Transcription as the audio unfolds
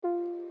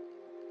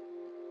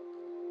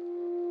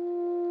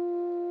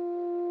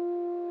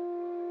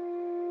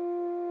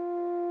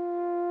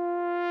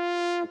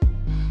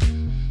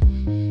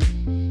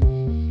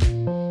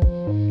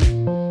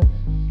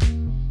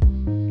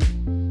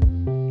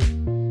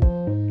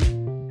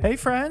Hey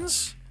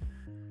friends,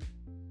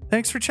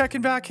 thanks for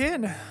checking back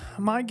in.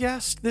 My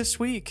guest this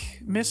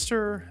week,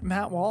 Mr.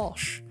 Matt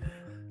Walsh,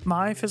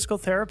 my physical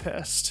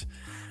therapist.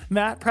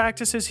 Matt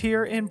practices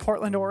here in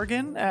Portland,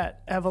 Oregon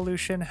at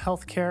Evolution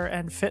Healthcare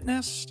and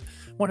Fitness,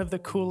 one of the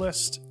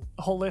coolest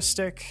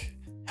holistic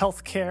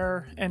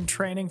healthcare and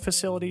training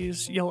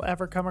facilities you'll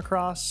ever come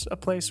across, a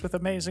place with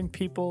amazing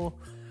people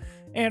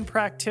and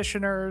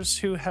practitioners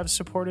who have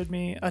supported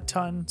me a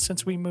ton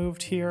since we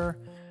moved here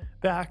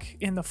back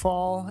in the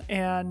fall.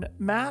 And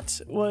Matt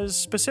was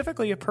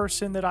specifically a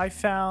person that I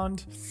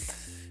found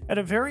at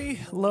a very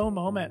low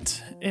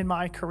moment in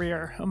my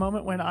career, a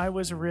moment when I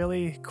was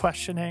really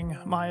questioning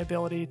my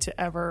ability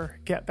to ever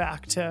get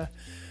back to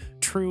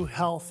true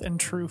health and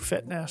true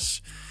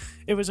fitness.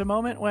 It was a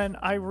moment when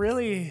I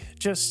really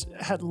just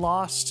had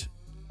lost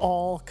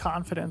all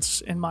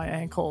confidence in my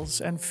ankles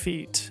and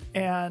feet.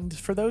 And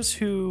for those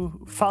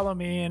who follow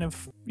me and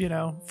have,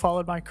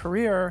 followed my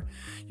career,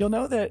 you'll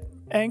know that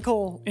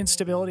ankle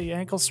instability,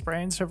 ankle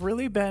sprains have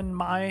really been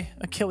my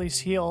Achilles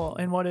heel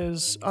in what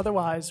has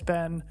otherwise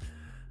been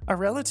a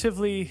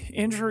relatively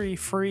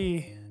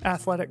injury-free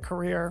athletic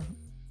career,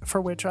 for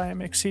which I am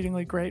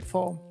exceedingly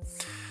grateful.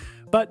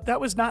 But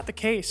that was not the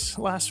case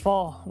last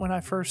fall when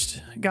I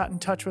first got in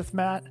touch with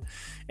Matt,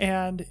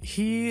 and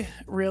he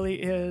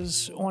really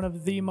is one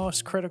of the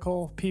most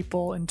critical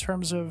people in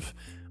terms of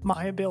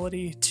my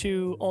ability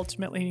to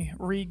ultimately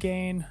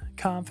regain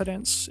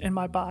confidence in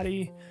my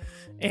body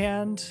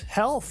and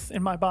health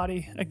in my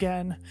body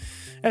again.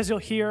 As you'll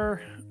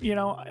hear,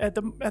 at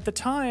the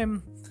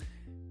time,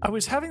 I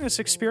was having this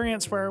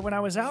experience where when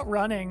I was out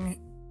running,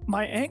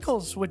 my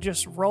ankles would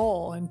just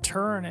roll and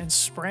turn and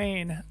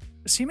sprain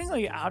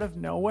seemingly out of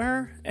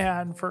nowhere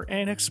and for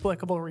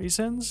inexplicable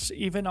reasons,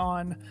 even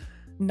on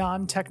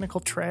non-technical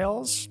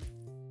trails.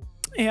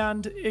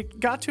 And it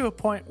got to a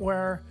point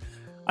where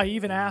I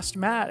even asked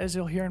Matt, as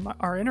you'll hear in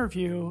our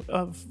interview,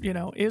 of,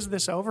 is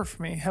this over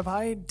for me? Have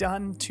I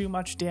done too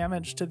much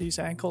damage to these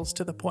ankles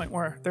to the point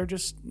where they're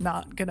just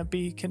not going to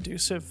be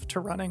conducive to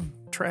running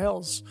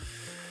trails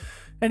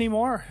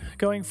anymore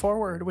going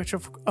forward, which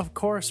of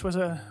course was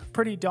a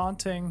pretty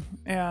daunting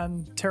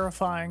and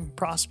terrifying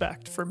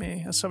prospect for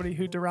me as somebody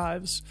who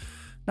derives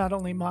not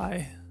only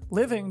my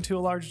living to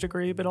a large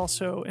degree, but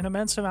also an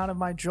immense amount of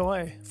my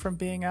joy from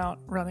being out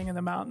running in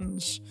the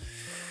mountains.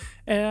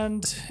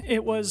 And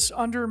it was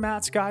under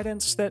Matt's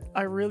guidance that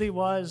I really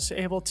was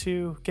able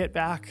to get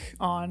back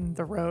on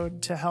the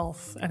road to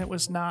health. And it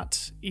was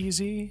not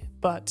easy,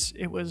 but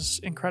it was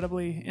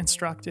incredibly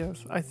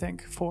instructive, I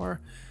think, for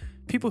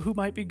people who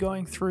might be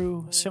going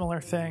through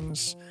similar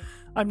things.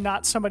 I'm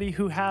not somebody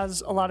who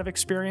has a lot of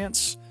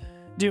experience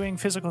doing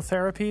physical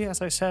therapy.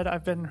 As I said,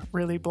 I've been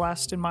really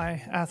blessed in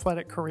my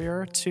athletic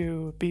career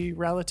to be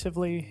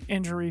relatively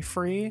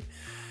injury-free.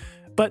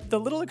 But the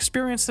little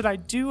experience that I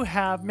do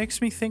have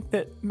makes me think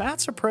that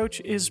Matt's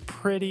approach is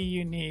pretty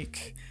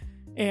unique.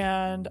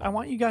 And I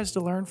want you guys to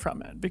learn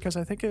from it because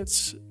I think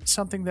it's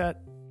something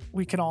that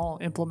we can all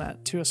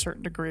implement to a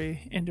certain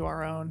degree into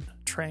our own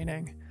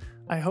training.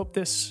 I hope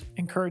this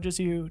encourages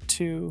you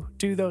to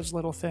do those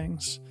little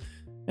things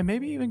and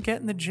maybe even get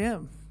in the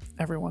gym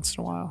every once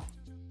in a while.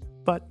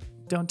 But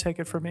don't take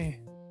it from me.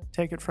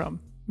 Take it from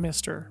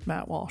Mr.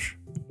 Matt Walsh.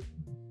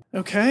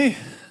 Okay,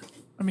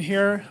 I'm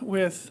here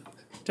with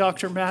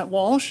Dr. Matt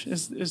Walsh.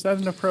 Is that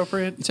an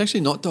appropriate? It's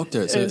actually not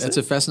doctor. It's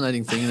a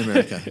fascinating thing in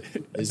America.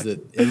 Is that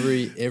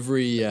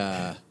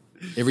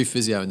every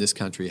physio in this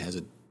country has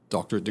a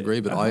doctorate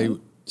degree, but I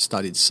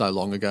studied so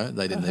long ago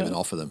they didn't even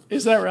offer them.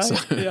 Is that right?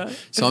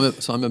 So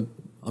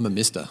I'm a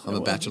mister. I'm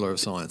a Bachelor of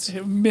Science.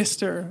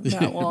 Mr.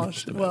 Matt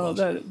Walsh. Well,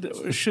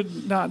 that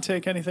should not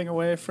take anything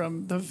away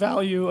from the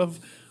value of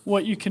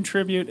what you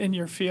contribute in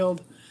your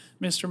field,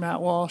 Mr.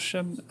 Matt Walsh.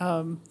 And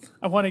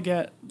I want to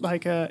get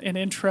an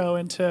intro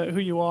into who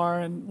you are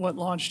and what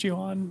launched you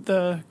on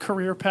the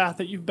career path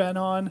that you've been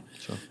on.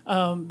 Sure.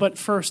 But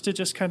first, to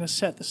just kind of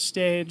set the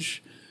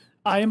stage,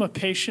 I am a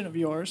patient of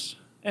yours.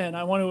 And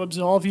I want to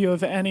absolve you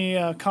of any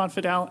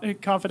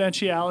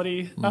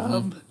confidentiality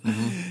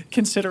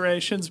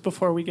considerations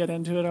before we get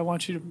into it. I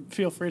want you to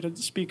feel free to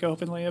speak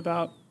openly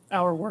about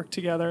our work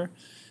together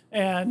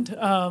and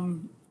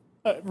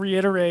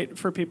reiterate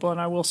for people,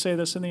 and I will say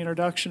this in the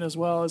introduction as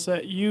well, is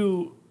that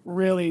you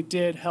really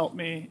did help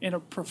me in a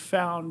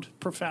profound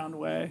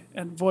way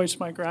and voice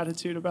my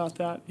gratitude about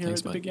that here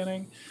at the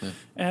beginning. Yeah.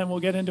 And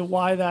we'll get into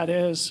why that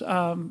is.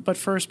 But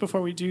first,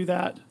 before we do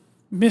that,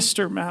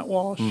 Mr. Matt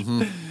Walsh.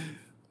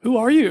 Who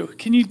are you?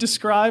 Can you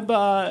describe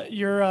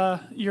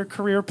your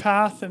career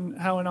path and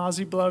how an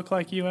Aussie bloke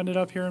like you ended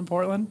up here in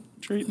Portland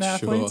treating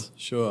athletes?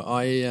 Sure.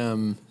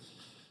 I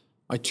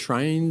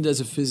trained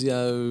as a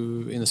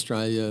physio in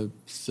Australia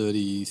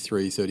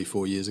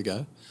 34 years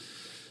ago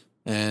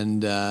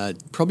and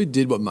probably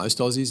did what most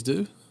Aussies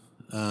do.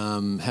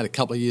 Had a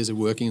couple of years of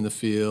working in the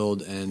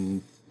field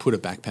and put a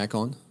backpack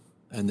on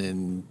and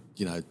then,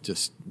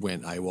 just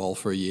went AWOL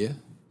for a year.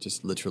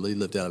 Just literally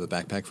lived out of a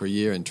backpack for a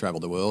year and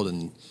travelled the world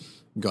and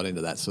got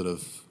into that sort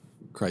of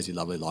crazy,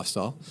 lovely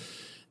lifestyle,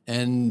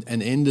 and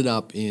ended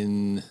up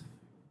in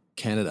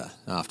Canada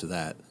after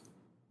that,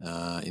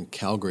 in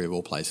Calgary of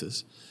all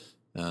places,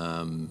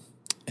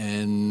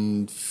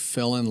 and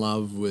fell in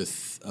love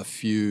with a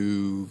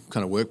few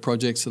kind of work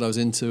projects that I was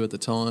into at the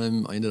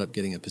time. I ended up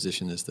getting a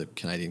position as the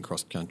Canadian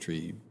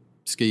cross-country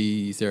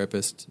ski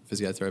therapist,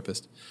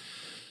 physiotherapist.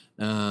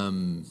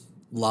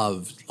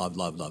 Loved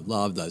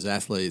those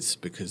athletes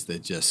because they're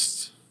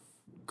just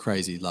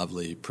crazy,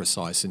 lovely,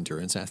 precise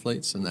endurance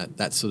athletes, and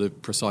that sort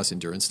of precise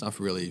endurance stuff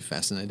really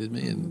fascinated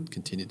me and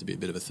continued to be a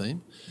bit of a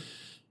theme.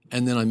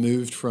 And then I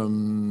moved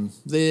from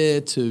there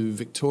to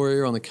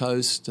Victoria on the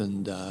coast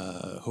and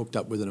hooked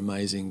up with an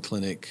amazing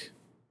clinic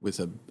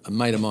with a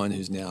mate of mine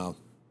who's now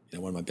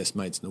one of my best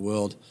mates in the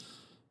world,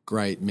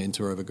 great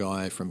mentor of a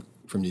guy from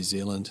New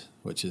Zealand,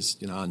 which is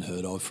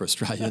unheard of for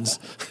Australians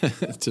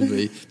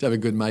to have a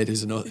good mate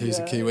who's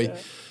a Kiwi. Yeah.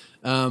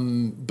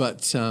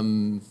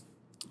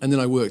 And then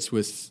I worked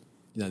with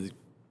the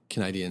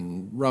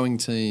Canadian rowing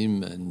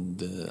team and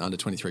the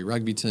under-23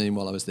 rugby team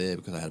while I was there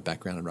because I had a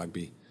background in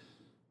rugby.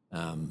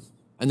 And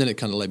then it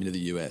kind of led me to the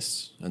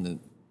US, and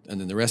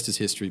then the rest is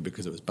history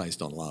because it was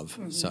based on love.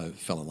 Mm-hmm. So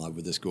fell in love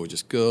with this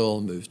gorgeous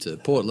girl, moved to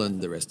Portland.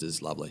 The rest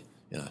is lovely,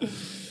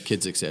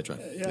 kids, etc.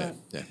 Yeah.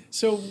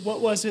 So what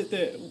was it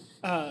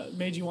that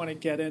made you want to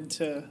get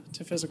into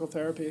physical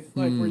therapy?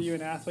 Like, were you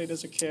an athlete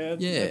as a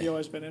kid? Yeah. Have you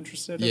always been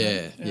interested in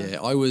it? Yeah.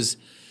 I was.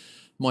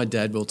 My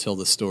dad will tell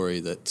the story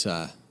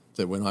that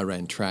when I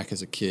ran track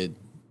as a kid,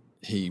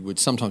 he would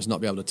sometimes not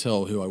be able to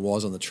tell who I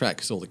was on the track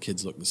because all the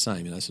kids looked the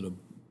same, sort of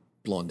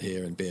blonde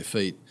hair and bare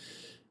feet.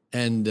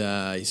 And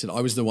he said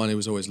I was the one who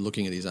was always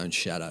looking at his own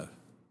shadow.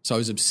 So I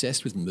was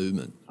obsessed with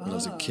movement when I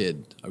was a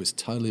kid. I was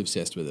totally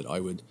obsessed with it. I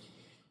would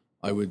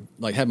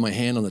like have my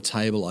hand on the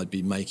table. I'd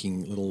be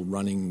making little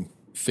running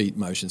feet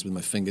motions with my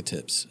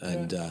fingertips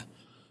and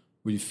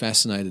would be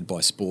fascinated by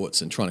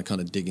sports and trying to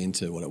kind of dig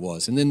into what it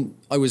was. And then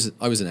I was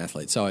an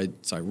athlete. So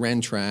I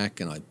ran track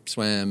and I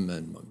swam,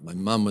 and my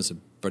mum was a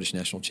British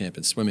national champ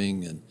in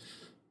swimming, and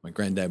my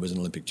granddad was an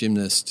Olympic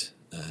gymnast,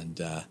 and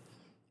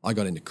I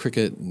got into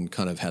cricket and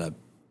kind of had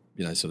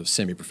a sort of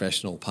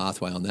semi-professional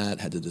pathway on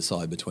that, had to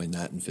decide between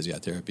that and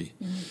physiotherapy.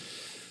 Mm-hmm.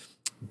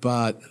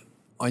 But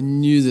I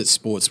knew that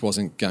sports I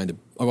wasn't going to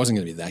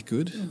be that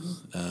good.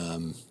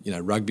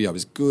 Mm-hmm. Rugby, I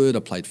was good. I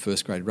played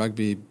first grade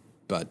rugby,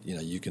 but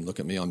you can look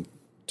at me, I'm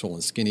tall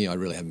and skinny. I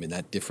really haven't been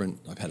that different.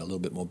 I've had a little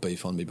bit more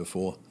beef on me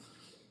before.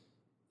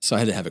 So I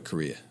had to have a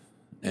career.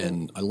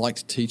 And I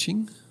liked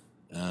teaching.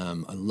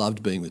 I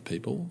loved being with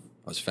people.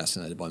 I was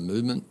fascinated by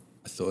movement.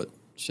 I thought,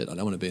 shit, I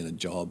don't want to be in a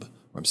job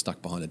where I'm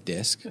stuck behind a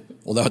desk.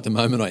 Although at the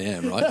moment I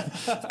am, right?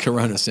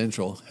 Corona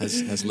Central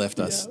has left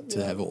us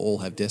to all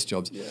have desk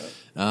jobs.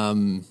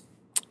 Yeah.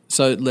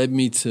 So it led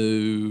me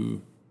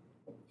to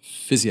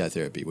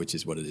physiotherapy, which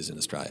is what it is in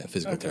Australia,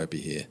 physical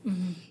therapy here.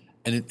 Mm-hmm.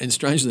 And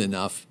strangely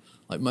enough,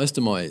 like most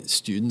of my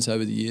students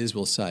over the years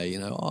will say,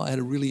 I had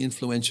a really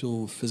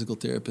influential physical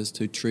therapist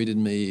who treated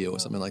me or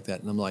something like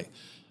that. And I'm like,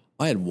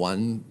 I had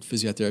one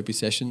physiotherapy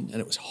session and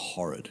it was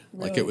horrid.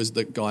 Really? Like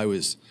the guy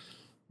was,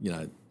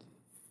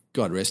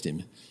 God rest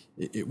him,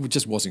 it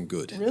just wasn't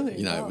good.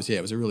 Really? Wow.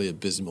 It was a really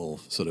abysmal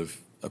sort of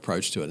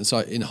approach to it. And so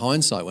in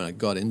hindsight, when I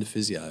got into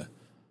physio,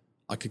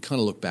 I could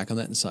kind of look back on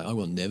that and say, I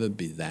will never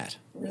be that.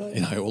 Really?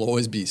 It will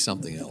always be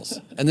something else.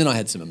 And then I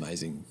had some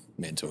amazing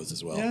mentors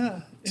as well.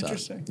 Yeah,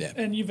 interesting. So, yeah.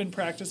 And you've been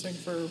practicing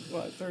for,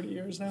 30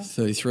 years now?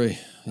 33,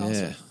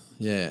 awesome.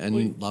 Yeah,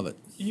 and love it.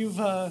 You've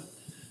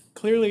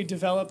clearly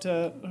developed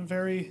a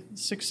very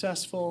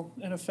successful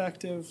and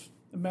effective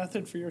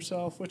method for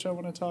yourself, which I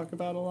want to talk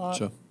about a lot.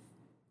 Sure.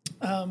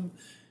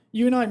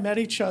 You and I met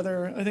each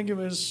other, I think it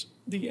was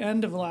the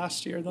end of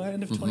last year, the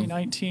end of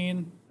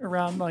 2019,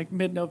 around like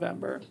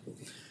mid-November.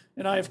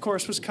 And I, of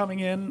course, was coming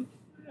in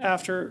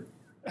after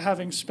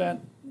having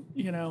spent,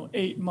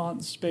 8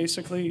 months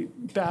basically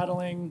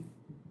battling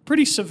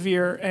pretty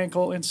severe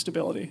ankle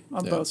instability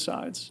on both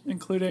sides,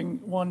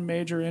 including one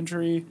major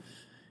injury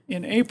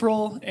in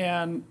April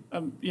and,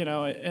 and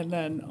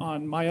then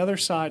on my other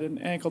side, an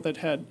ankle that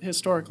had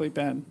historically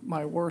been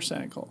my worst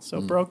ankle. So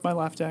broke my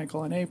left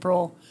ankle in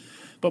April,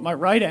 but my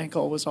right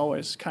ankle was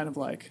always kind of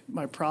like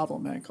my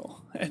problem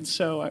ankle. And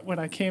so when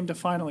I came to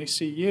finally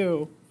see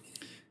you,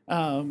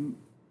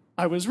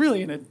 I was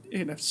really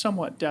in a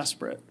somewhat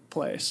desperate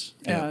place.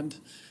 Yeah. And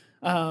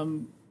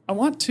I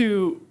want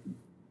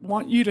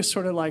you to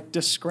sort of like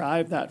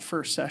describe that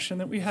first session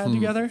that we had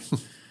together,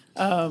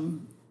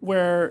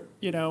 where,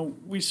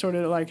 we sort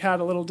of like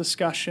had a little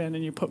discussion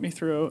and you put me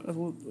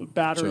through a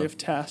battery of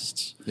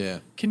tests. Yeah.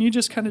 Can you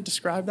just kind of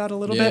describe that a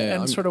little bit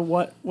and sort of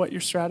what your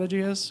strategy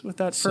is with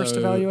that first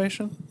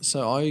evaluation?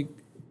 So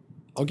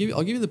I'll give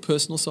you the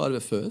personal side of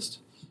it first.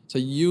 So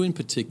you in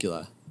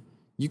particular,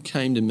 you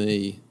came to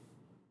me,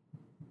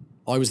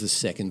 I was the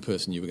second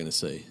person you were going to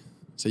see.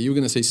 So you were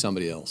going to see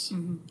somebody else,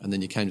 and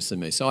then you came to see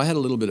me. So I had a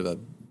little bit of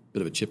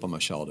a chip on my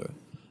shoulder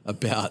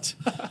about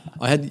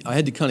I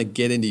had to kind of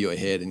get into your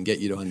head and get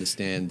you to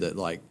understand that,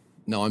 like,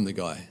 no, I'm the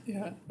guy.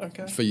 Yeah.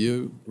 Okay. For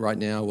you right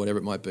now, whatever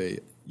it might be,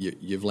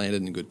 you've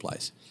landed in a good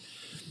place.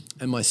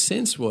 And my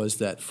sense was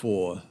that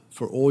for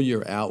all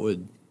your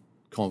outward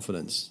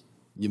confidence,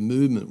 your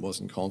movement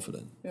wasn't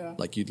confident. Yeah.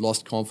 Like you'd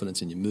lost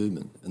confidence in your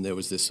movement, and there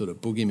was this sort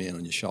of boogeyman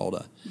on your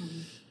shoulder.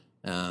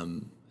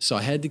 So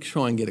I had to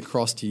try and get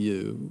across to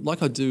you,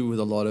 like I do with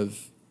a lot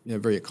of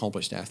very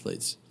accomplished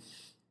athletes,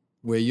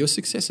 where your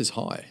success is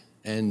high,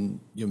 and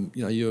you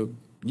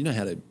know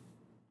how to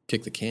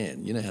kick the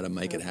can, you know how to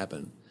make it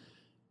happen.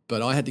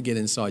 But I had to get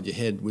inside your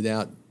head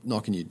without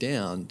knocking you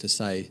down to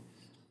say,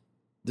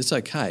 "That's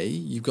okay.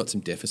 You've got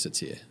some deficits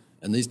here,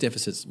 and these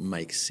deficits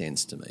make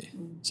sense to me."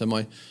 So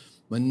my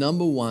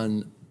number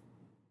one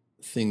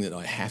thing that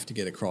I have to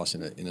get across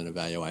in an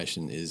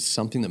evaluation is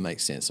something that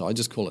makes sense. So I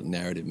just call it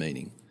narrative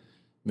meaning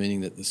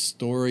that the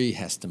story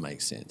has to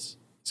make sense.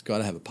 It's got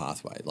to have a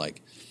pathway.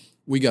 Like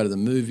we go to the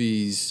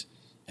movies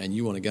and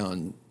you want to go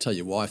and tell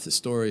your wife the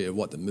story of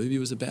what the movie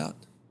was about.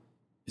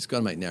 It's got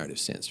to make narrative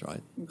sense,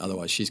 right?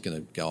 Otherwise she's going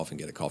to go off and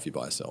get a coffee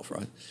by herself,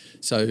 right?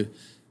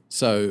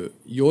 So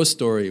your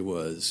story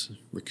was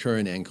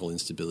recurrent ankle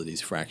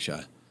instabilities,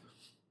 fracture,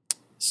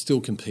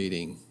 still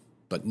competing,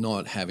 but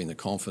not having the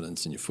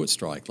confidence in your foot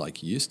strike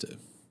like you used to.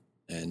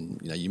 And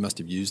you must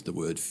have used the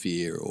word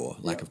fear or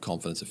lack of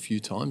confidence a few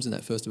times in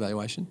that first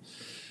evaluation,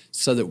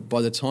 so that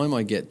by the time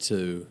I get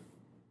to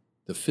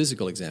the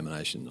physical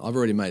examination, I've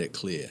already made it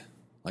clear,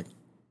 like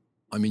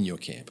I'm in your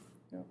camp.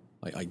 Yeah.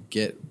 Like I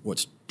get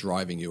what's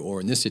driving you, or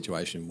in this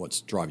situation,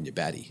 what's driving your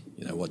batty.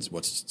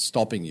 What's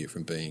stopping you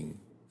from being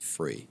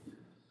free.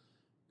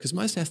 Because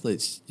most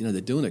athletes,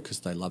 they're doing it because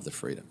they love the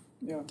freedom.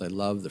 Yeah. They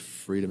love the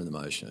freedom of the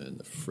motion,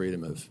 the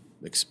freedom of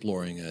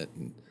exploring it,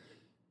 and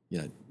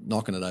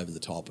knocking it over the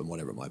top and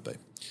whatever it might be.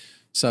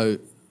 So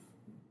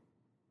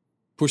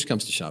push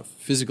comes to shove,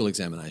 physical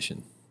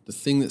examination. The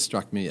thing that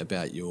struck me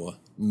about your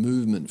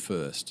movement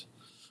first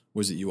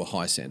was that you were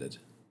high-centered.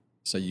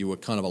 So you were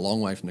kind of a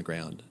long way from the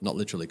ground, not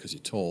literally because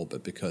you're tall,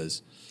 but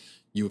because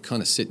you were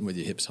kind of sitting with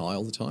your hips high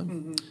all the time.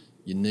 Mm-hmm.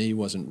 Your knee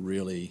wasn't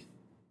really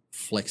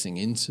flexing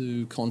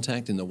into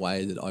contact in the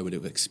way that I would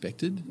have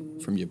expected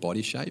from your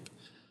body shape.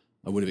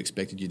 I would have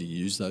expected you to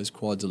use those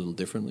quads a little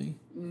differently.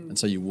 And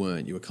so you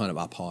weren't. You were kind of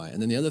up high.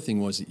 And then the other thing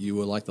was that you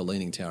were like the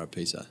Leaning Tower of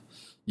Pisa.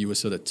 You were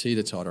sort of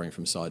teeter-tottering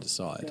from side to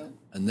side. Yeah.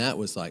 And that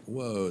was like,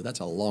 whoa, that's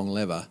a long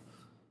lever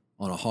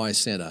on a high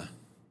center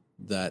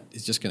that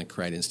is just going to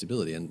create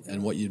instability.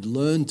 And what you'd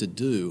learn to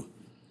do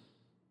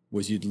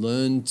was you'd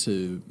learn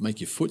to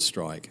make your foot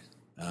strike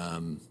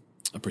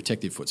a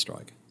protective foot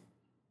strike.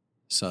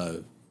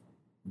 So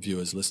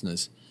viewers,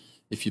 listeners,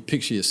 if you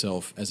picture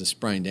yourself as a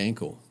sprained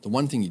ankle, the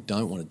one thing you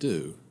don't want to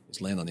do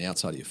is land on the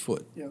outside of your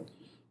foot. Yep.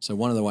 So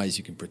one of the ways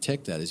you can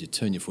protect that is you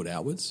turn your foot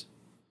outwards.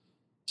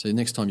 So the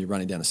next time you're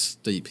running down a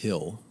steep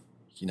hill,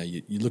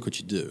 you look what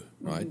you do,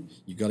 right? Mm-hmm.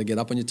 You've got to get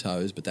up on your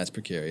toes, but that's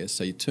precarious.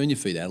 So you turn your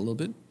feet out a little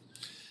bit,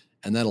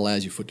 and that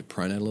allows your foot to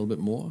pronate a little bit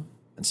more.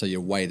 And so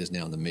your weight is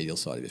now on the medial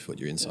side of your foot,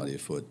 your inside of your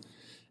foot.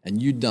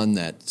 And you'd done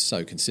that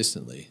so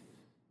consistently,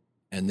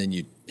 and then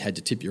you had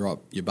to tip your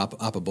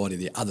upper body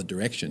the other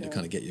direction to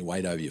kind of get your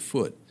weight over your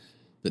foot.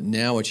 But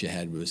now what you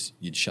had was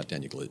you'd shut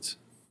down your glutes.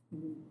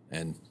 Mm-hmm.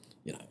 And,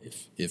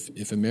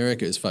 if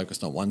America is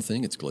focused on one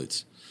thing, it's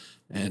glutes.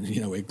 And,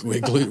 we're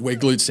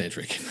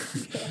glute-centric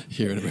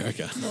here in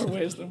America. More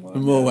ways than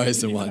one. More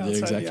ways than one, yeah,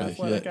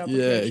 exactly.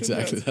 Yeah,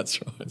 exactly, that's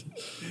right.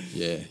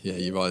 Yeah,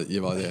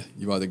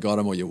 you've either got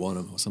them or you want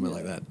them or something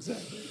like that.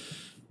 Exactly.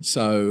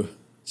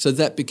 So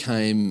that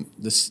became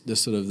the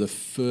sort of the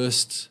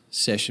first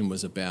session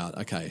was about,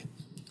 okay,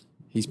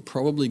 he's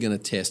probably going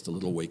to test a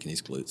little weak in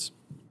his glutes,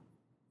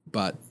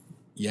 but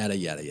yada,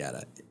 yada,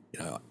 yada.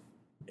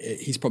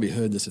 He's probably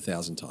heard this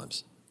 1,000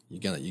 times. You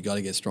got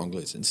to get strong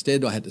glutes.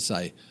 Instead, I had to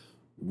say,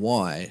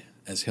 why,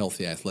 as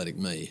healthy, athletic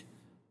me,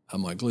 are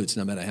my glutes,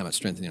 no matter how much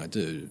strengthening I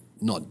do,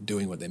 not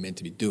doing what they're meant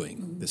to be doing?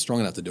 Mm-hmm. They're strong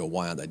enough to do it.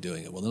 Why aren't they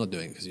doing it? Well, they're not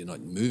doing it because you're not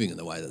moving in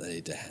the way that they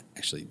need to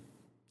actually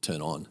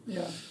turn on.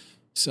 Yeah.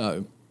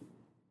 So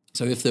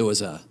if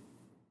there's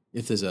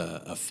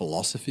a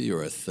philosophy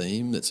or a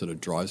theme that sort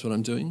of drives what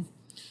I'm doing,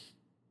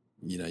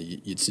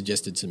 you'd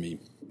suggested to me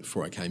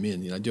before I came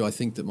in, do I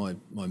think that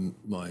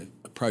my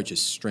approach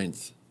is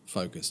strength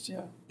focused?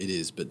 Yeah. It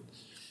is, but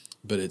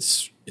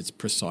it's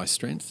precise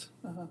strength,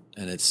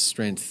 and it's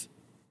strength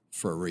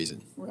for a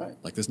reason. Right.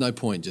 Like there's no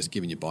point just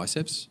giving you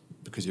biceps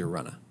because you're a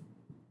runner,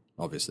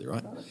 obviously,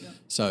 right? Yeah.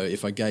 So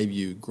if I gave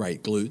you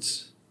great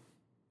glutes,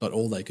 but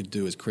all they could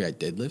do is create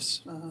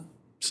deadlifts,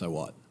 so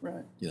what?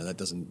 Right. That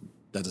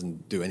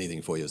doesn't do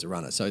anything for you as a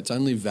runner. So it's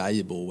only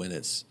valuable when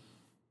it's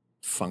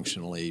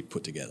functionally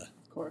put together.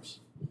 Of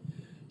course.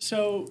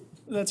 So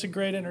that's a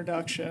great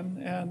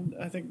introduction, and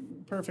I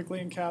think perfectly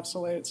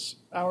encapsulates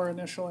our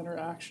initial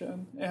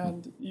interaction.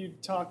 And you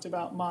talked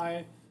about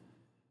my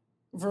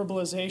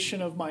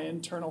verbalization of my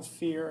internal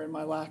fear and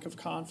my lack of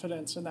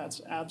confidence, and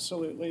that's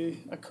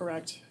absolutely a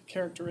correct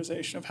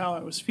characterization of how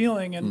I was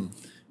feeling. And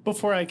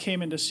before I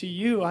came in to see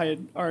you, I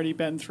had already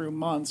been through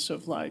months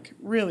of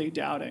really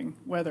doubting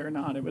whether or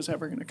not it was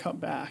ever going to come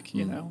back,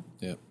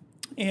 Yeah.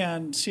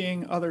 And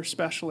seeing other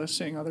specialists,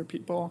 seeing other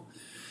people,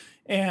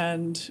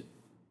 and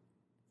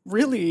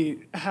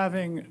really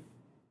having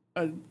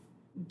a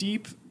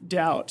deep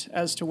doubt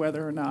as to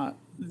whether or not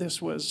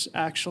this was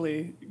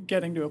actually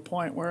getting to a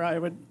point where I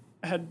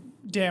had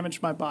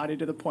damaged my body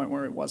to the point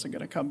where it wasn't going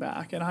to come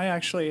back. And I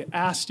actually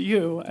asked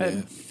you,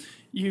 and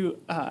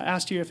you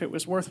asked you if it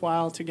was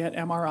worthwhile to get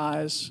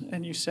MRIs,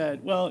 and you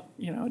said, well,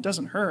 it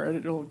doesn't hurt.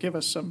 It'll give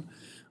us some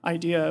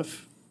idea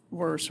if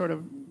we're sort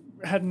of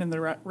heading in the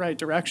right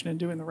direction and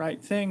doing the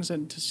right things,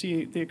 and to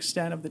see the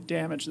extent of the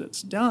damage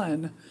that's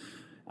done.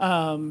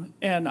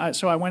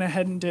 So I went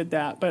ahead and did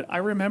that. But I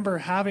remember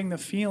having the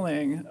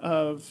feeling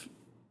of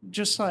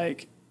just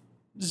like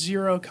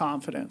zero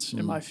confidence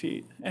in my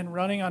feet, and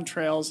running on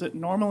trails that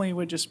normally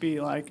would just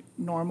be like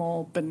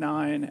normal,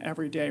 benign,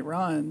 everyday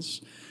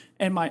runs,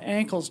 and my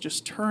ankles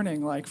just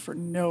turning like for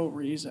no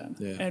reason,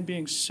 and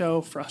being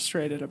so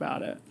frustrated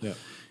about it. Yeah.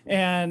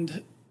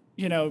 And,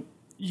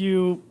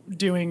 you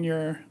doing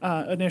your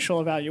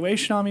initial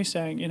evaluation on me,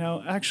 saying,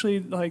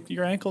 actually, like,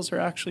 your ankles are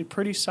actually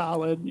pretty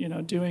solid,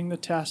 doing the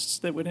tests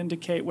that would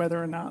indicate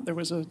whether or not there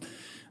was a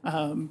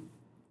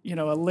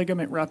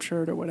ligament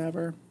ruptured or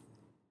whatever.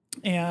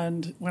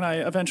 And when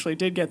I eventually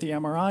did get the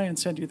MRI and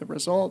send you the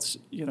results,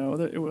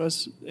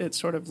 it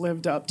sort of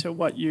lived up to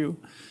what you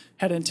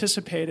had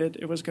anticipated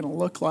it was going to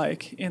look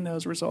like in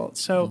those results.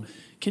 So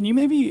can you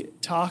maybe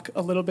talk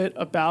a little bit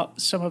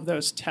about some of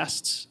those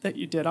tests that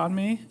you did on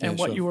me and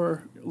what you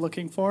were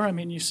looking for? I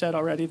mean, you said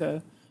already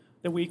the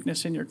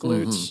weakness in your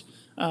glutes.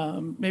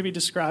 Maybe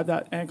describe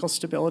that ankle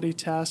stability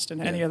test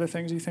and any other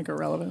things you think are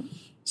relevant.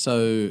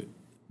 So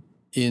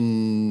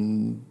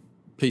in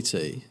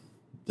PT,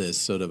 there's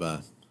sort of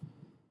a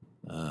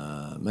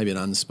maybe an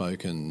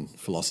unspoken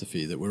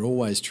philosophy that we're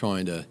always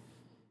trying to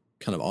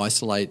kind of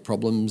isolate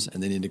problems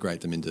and then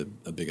integrate them into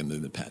a bigger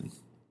movement pattern.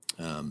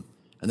 And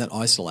that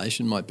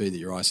isolation might be that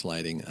you're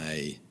isolating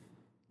a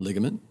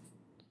ligament,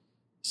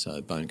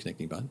 so bone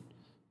connecting bone,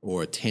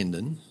 or a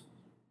tendon,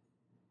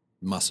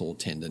 muscle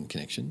tendon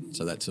connection,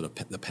 so that's sort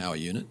of the power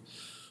unit,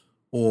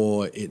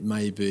 or it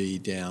may be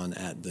down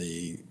at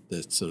the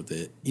sort of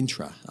the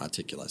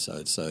intra-articular,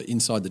 so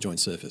inside the joint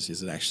surface.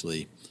 Is it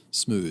actually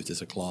smooth?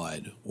 Is it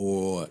glide?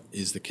 Or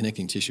is the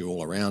connecting tissue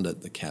all around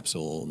it, the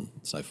capsule and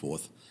so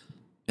forth,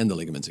 and the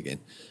ligaments again,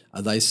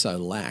 are they so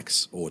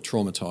lax or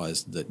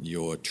traumatized that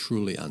you're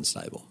truly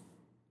unstable?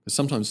 Because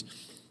sometimes,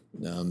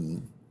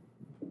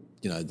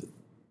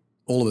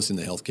 all of us in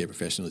the healthcare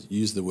professionals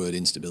use the word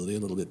instability a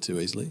little bit too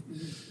easily,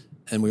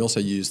 and we also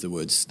use the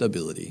word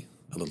stability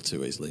a little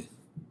too easily,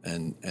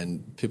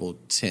 and people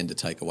tend to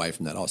take away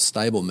from that. Oh,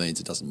 stable means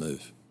it doesn't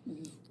move.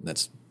 And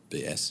that's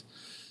BS.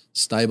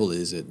 Stable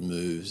is it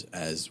moves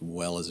as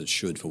well as it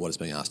should for what it's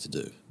being asked to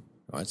do,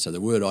 right? So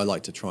the word I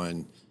like to try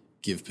and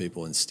give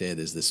people instead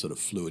is this sort of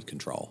fluid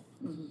control.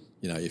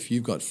 If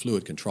you've got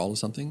fluid control of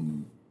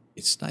something,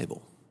 it's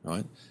stable,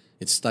 right?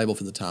 It's stable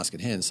for the task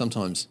at hand.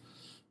 Sometimes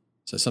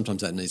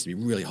that needs to be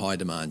really high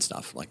demand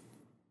stuff, like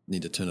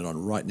need to turn it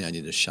on right now,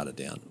 need to shut it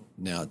down.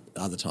 Now,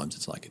 other times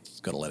it's like it's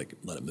got to let it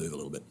move a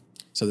little bit.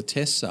 So the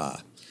tests are,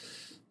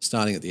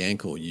 starting at the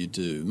ankle, you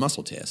do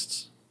muscle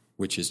tests,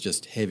 which is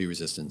just heavy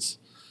resistance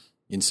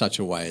in such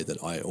a way that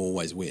I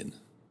always win.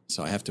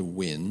 So I have to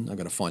win. I've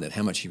got to find out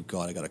how much you've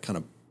got. I've got to kind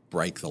of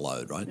break the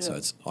load, right? Yeah. So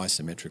it's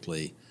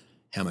isometrically,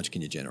 how much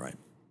can you generate?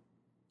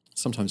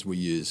 Sometimes we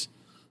use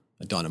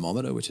a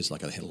dynamometer, which is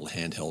like a little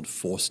handheld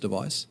force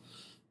device.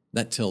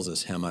 That tells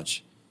us how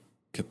much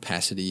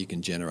capacity you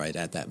can generate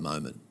at that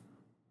moment.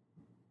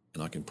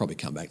 And I can probably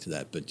come back to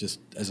that, but just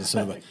as a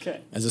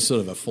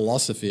sort of a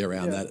philosophy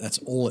around that, that's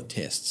all it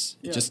tests.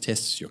 It just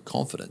tests your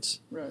confidence.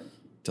 Right.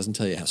 It doesn't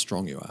tell you how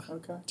strong you are.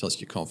 Okay. It tells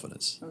you your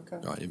confidence. Okay.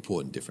 Right,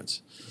 important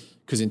difference.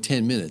 Because in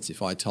 10 minutes,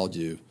 if I told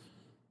you,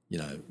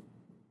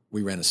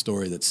 we ran a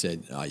story that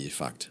said, "Oh, you're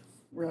fucked."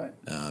 Right.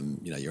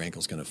 Your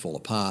ankle's going to fall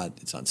apart.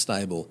 It's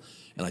unstable.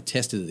 And I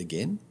tested it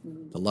again.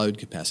 The load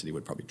capacity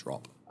would probably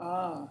drop.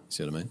 Ah.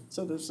 See what I mean?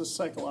 So there's a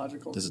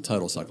psychological. There's a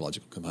total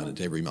psychological component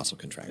to every muscle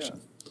contraction.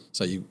 Yeah.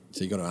 So you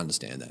got to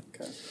understand that.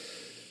 Okay.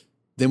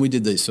 Then we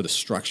did these sort of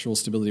structural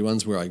stability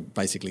ones where I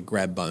basically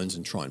grab bones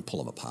and try and pull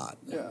them apart.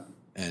 Yeah.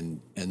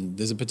 And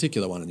there's a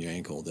particular one in your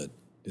ankle that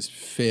is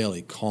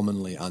fairly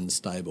commonly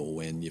unstable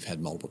when you've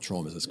had multiple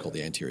traumas. It's called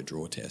the anterior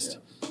draw test.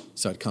 Yeah.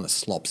 So it kind of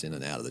slops in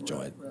and out of the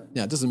joint. Right.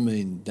 Now, it doesn't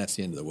mean that's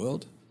the end of the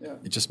world. Yeah.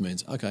 It just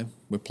means, okay,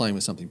 we're playing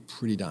with something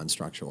pretty darn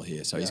structural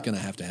here. So he's going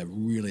to have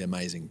really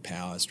amazing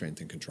power,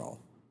 strength, and control.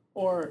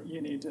 Or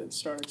you need to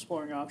start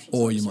exploring options.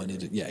 Or you might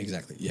need to,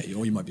 exactly. Yeah,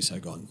 or you might be so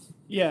gone.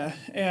 Yeah,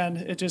 and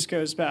it just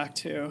goes back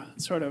to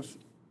sort of,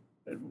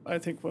 I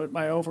think what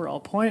my overall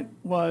point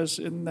was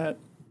in that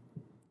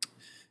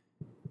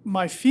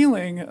my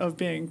feeling of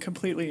being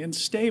completely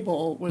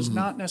unstable was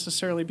not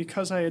necessarily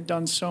because I had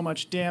done so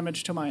much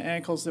damage to my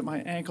ankles that my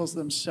ankles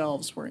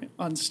themselves were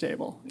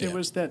unstable. Yeah. It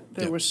was that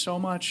there was so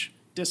much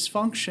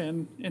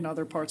dysfunction in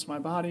other parts of my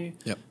body,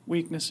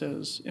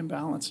 weaknesses,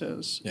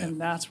 imbalances, and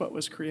that's what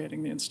was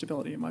creating the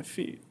instability in my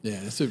feet. Yeah,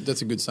 that's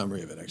a good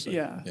summary of it, actually.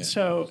 Yeah.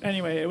 So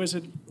anyway, it was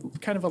a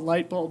kind of a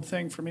light bulb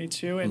thing for me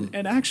too,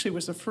 and actually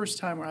was the first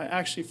time where I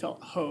actually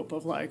felt hope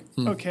of like,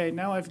 okay,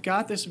 now I've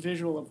got this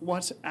visual of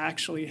what's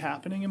actually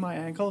happening in my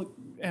ankle,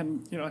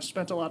 and I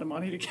spent a lot of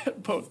money to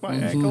get both my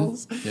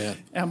ankles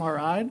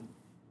MRI'd.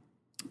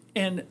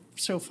 And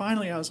so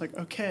finally I was like,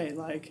 okay,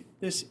 like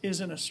this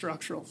isn't a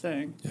structural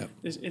thing. Yep.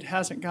 It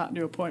hasn't gotten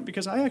to a point,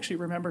 because I actually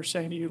remember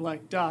saying to you,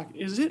 like, Doc,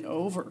 is it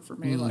over for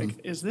me? Like,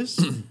 is this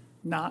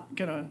not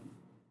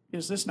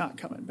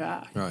coming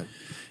back? Right.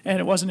 And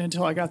it wasn't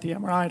until I got the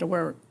MRI to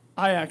where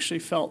I actually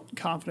felt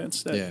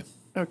confidence that,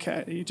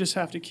 okay, you just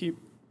have to keep,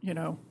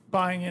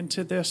 buying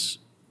into this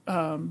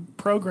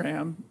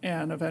program,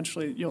 and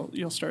eventually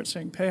you'll start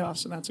seeing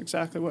payoffs. And that's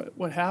exactly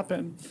what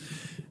happened.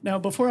 Now,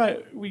 before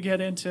we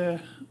get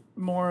into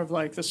more of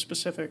like the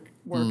specific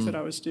work that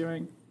I was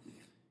doing,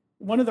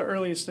 one of the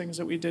earliest things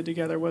that we did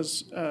together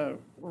was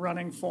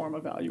running form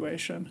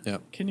evaluation.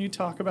 Yep. Can you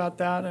talk about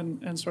that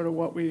and sort of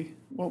what we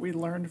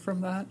learned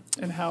from that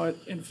and how it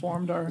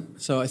informed our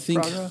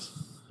progress?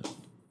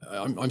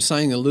 I'm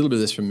saying a little bit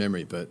of this from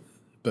memory,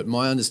 but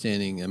my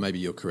understanding, and maybe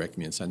you'll correct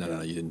me and say,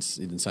 no, you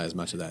didn't say as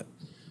much of that,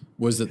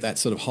 was that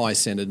sort of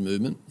high-centered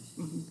movement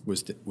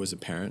was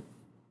apparent.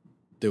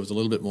 There was a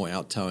little bit more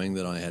out-towing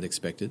than I had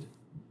expected.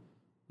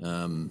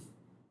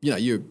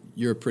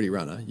 You're a pretty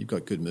runner. You've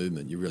got good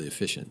movement. You're really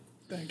efficient.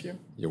 Thank you.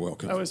 You're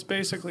welcome. I was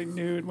basically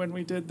nude when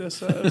we did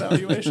this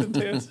evaluation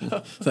too.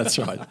 So. That's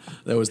right.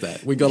 There was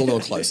that. We got a little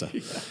closer.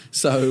 Yeah.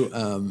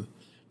 So,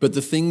 but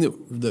the thing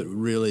that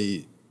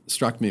really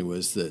struck me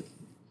was that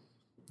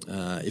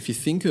if you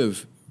think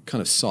of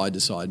kind of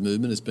side-to-side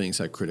movement as being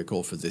so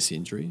critical for this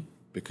injury,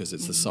 because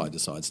it's the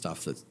side-to-side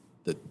stuff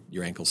that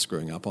your ankle's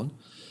screwing up on,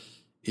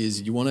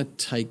 is you want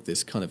to take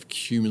this kind of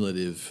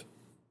cumulative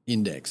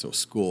index or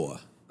score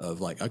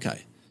of like,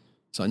 okay,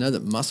 so I know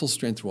that muscle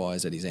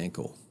strength-wise at his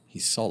ankle,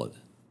 he's solid.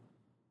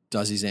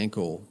 Does his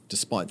ankle,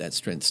 despite that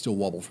strength, still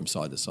wobble from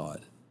side to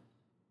side?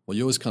 Well,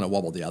 yours kind of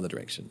wobbled the other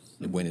direction.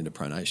 It went into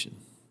pronation.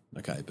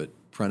 Okay, but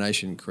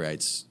pronation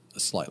creates a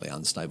slightly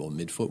unstable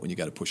midfoot when you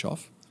go to push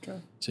off. Okay.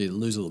 So you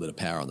lose a little bit of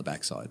power on the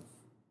backside.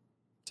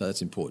 So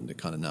that's important to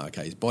kind of know,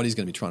 okay, his body's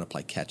going to be trying to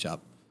play catch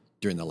up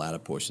during the latter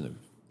portion of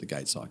the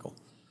gait cycle.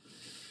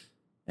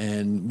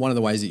 And one of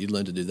the ways that you'd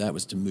learn to do that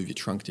was to move your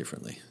trunk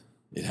differently.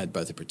 It had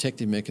both a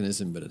protective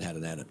mechanism, but it had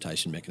an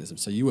adaptation mechanism.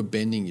 So you were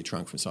bending your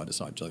trunk from side to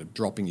side, like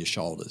dropping your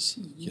shoulders,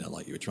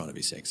 like you were trying to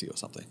be sexy or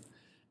something.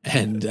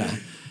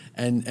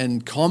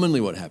 And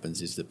commonly what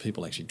happens is that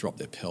people actually drop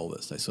their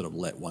pelvis. They sort of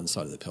let one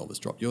side of the pelvis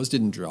drop. Yours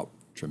didn't drop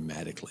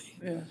dramatically.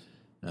 Yeah.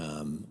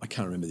 I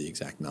can't remember the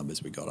exact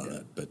numbers we got on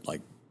it, but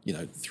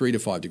 3 to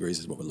 5 degrees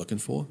is what we're looking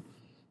for.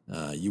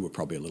 You were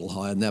probably a little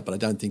higher than that, but I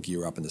don't think you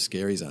were up in the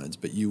scary zones.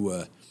 But you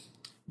were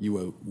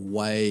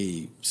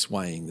way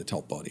swaying the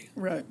top body.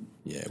 Right.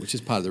 Yeah, which is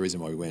part of the reason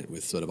why we went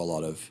with sort of a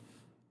lot of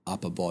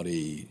upper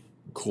body,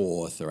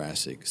 core,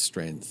 thoracic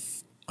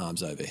strength,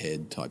 arms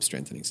overhead type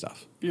strengthening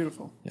stuff.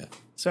 Beautiful. Yeah.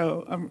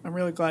 So I'm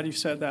really glad you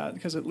said that,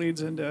 because it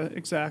leads into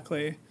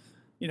exactly,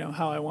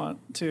 how I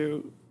want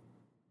to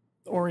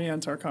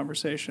orient our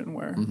conversation,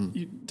 where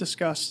you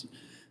discuss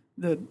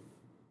the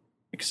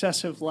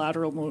excessive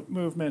lateral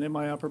movement in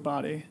my upper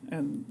body,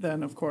 and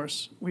then of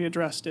course we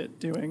addressed it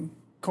doing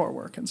core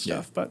work and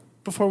stuff. Yeah. But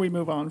before we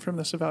move on from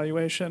this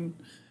evaluation,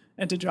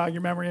 and to jog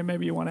your memory, and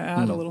maybe you want to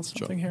add a little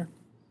something here.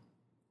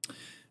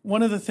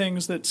 One of the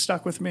things that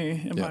stuck with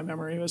me in my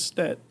memory was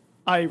that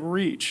I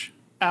reach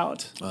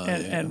out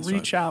and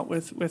reach out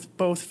with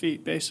both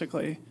feet,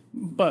 basically,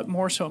 but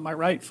more so my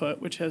right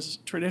foot, which has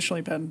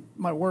traditionally been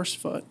my worst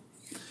foot.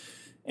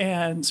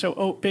 And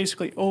so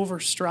basically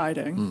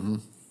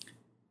overstriding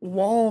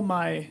while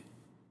my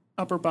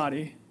upper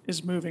body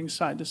is moving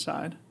side to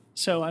side.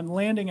 So I'm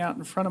landing out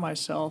in front of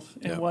myself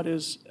in what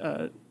is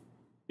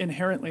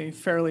inherently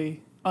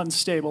fairly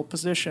unstable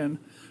position,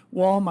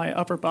 while my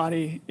upper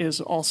body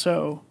is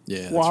also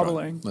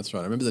wobbling. That's right.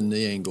 I remember the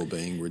knee angle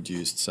being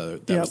reduced, so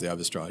that was the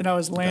overstride. And I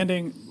was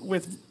landing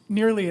with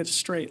nearly a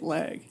straight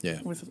leg, Yeah.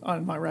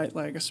 on my right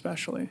leg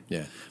especially.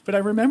 Yeah. But I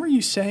remember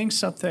you saying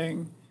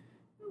something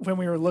when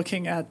we were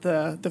looking at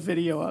the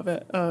video of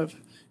it,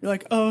 you're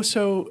like, oh,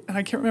 so, and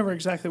I can't remember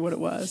exactly what it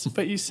was,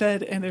 but you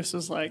said, and this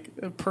was like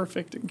a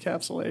perfect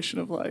encapsulation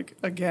of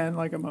again,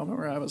 a moment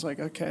where I was like,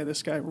 okay,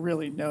 this guy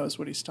really knows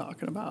what he's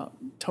talking about.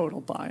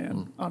 Total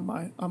buy-in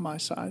on my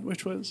side,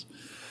 which was,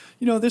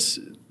 this,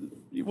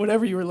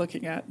 whatever you were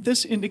looking at,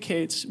 this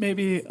indicates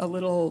maybe a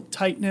little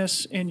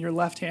tightness in your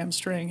left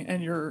hamstring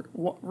and your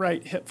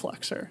right hip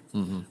flexor,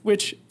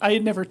 which I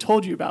had never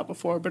told you about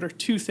before, but are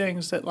two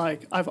things that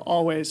I've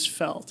always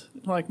felt.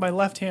 My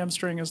left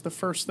hamstring is the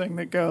first thing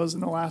that goes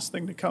and the last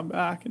thing to come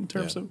back in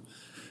terms of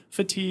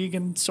fatigue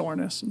and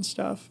soreness and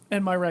stuff.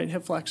 And my right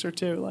hip flexor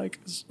too,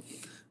 is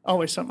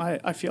always something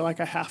I feel like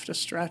I have to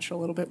stretch a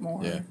little bit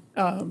more.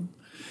 Yeah.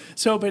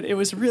 But it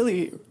was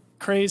really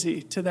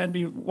crazy to then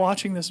be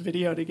watching this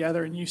video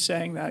together and you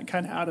saying that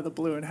kind of out of the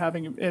blue and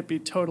having it be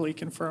totally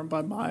confirmed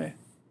by my,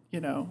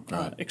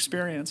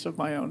 experience of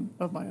my own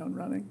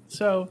running.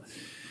 So,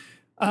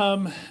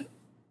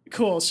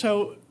 cool.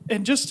 So,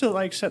 and just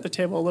to set the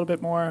table a little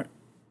bit more,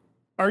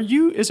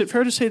 is it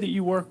fair to say that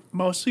you work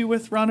mostly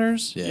with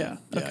runners? Yeah.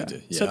 Okay. I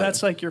do. Yeah, so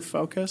that's your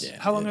focus? Yeah,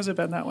 How long has it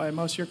been that way?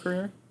 Most of your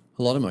career?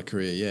 A lot of my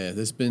career, yeah.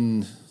 There's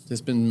been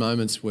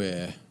moments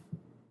where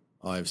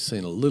I've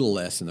seen a little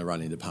less in the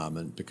running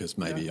department because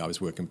maybe I was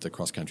working with the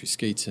cross-country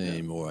ski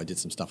team or I did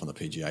some stuff on the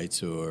PGA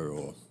Tour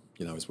or,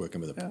 I was working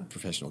with a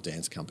professional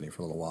dance company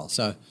for a little while.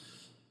 So,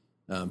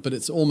 but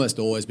it's almost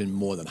always been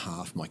more than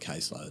half my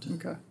caseload.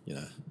 Okay. You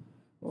know.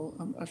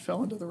 Well, I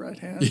fell into the right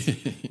hands.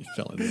 You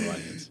fell into the right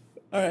hands.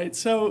 All right.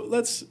 So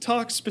let's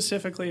talk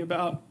specifically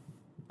about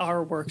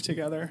our work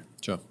together.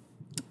 Sure.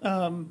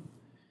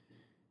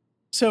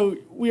 So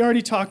we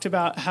already talked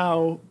about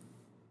how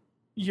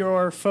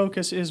your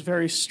focus is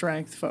very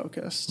strength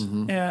focused.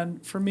 Mm-hmm.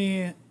 And for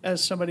me,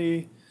 as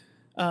somebody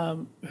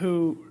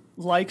who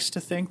likes to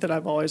think that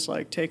I've always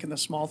taken the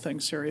small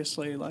things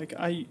seriously,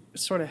 I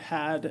sort of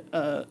had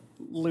a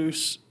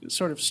loose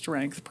sort of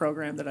strength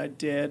program that I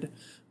did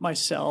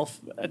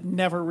myself. It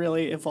never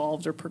really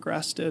evolved or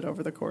progressed it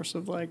over the course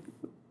of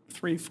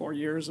 3-4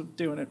 years of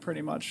doing it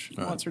pretty much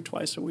once or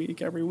twice a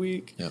week, every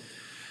week. Yep.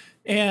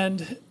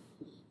 And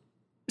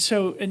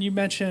so, and you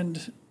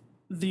mentioned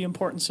the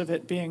importance of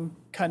it being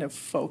kind of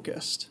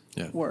focused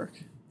work.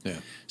 Yeah.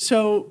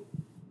 So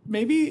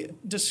maybe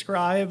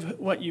describe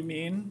what you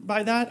mean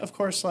by that. Of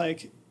course,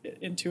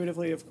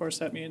 intuitively, of course,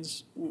 that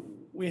means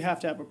we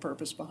have to have a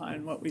purpose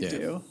behind what we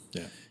do.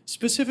 Yeah.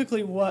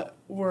 Specifically, what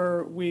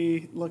were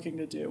we looking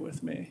to do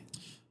with me?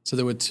 So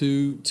there were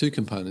two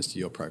components to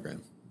your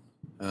program.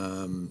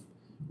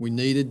 We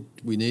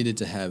needed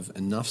to have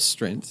enough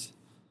strength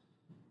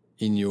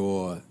in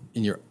your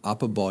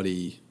upper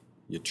body,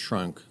 your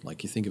trunk,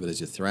 you think of it as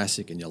your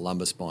thoracic and your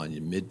lumbar spine,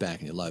 your mid back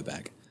and your low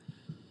back,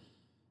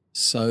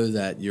 so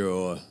that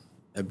your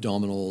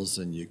abdominals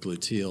and your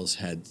gluteals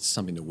had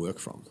something to work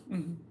from.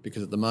 Mm-hmm.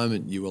 Because at the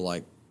moment you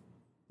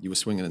were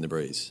swinging in the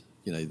breeze.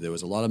 There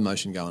was a lot of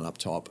motion going up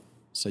top,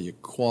 so your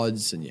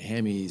quads and your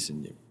hammies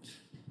and your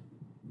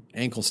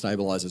ankle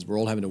stabilizers were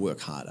all having to work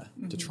harder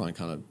to try and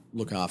kind of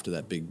look after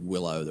that big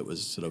willow that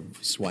was sort of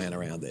swaying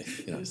around there.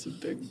 It's a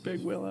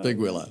big willow. Big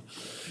willow.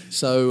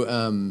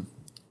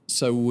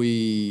 So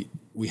we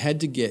had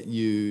to get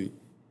you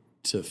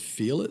to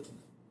feel it.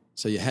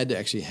 So you had to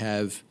actually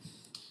have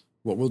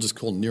what we'll just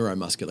call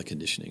neuromuscular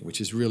conditioning,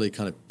 which is really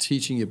kind of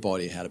teaching your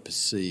body how to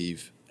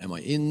perceive, am I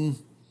in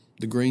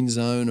the green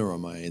zone or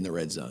am I in the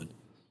red zone?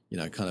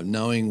 Kind of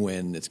knowing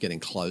when it's getting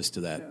close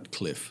to that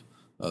cliff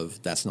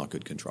of that's not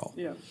good control.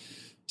 Yeah.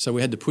 So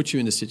we had to put you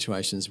into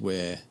situations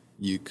where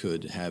you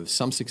could have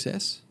some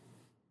success,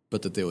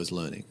 but that there was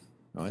learning,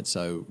 right?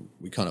 So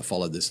we kind of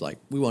followed this,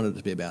 we wanted it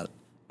to be about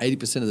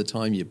 80% of the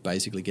time you're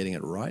basically getting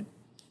it right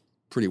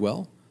pretty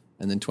well,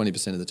 and then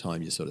 20% of the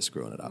time you're sort of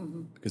screwing it up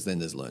because then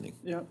there's learning,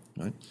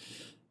 right?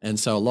 And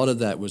so a lot of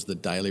that was the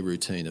daily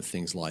routine of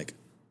things like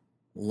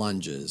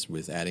lunges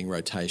with adding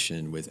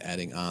rotation, with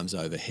adding arms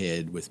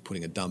overhead, with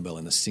putting a dumbbell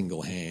in a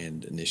single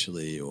hand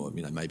initially or,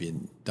 maybe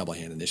in double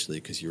hand initially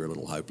because you're a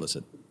little hopeless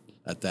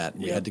at that.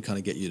 And we had to kind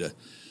of get you to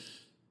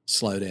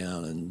slow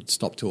down and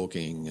stop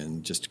talking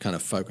and just kind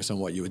of focus on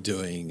what you were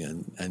doing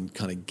and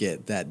kind of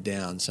get that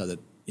down so that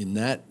in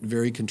that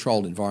very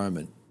controlled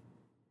environment,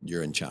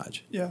 you're in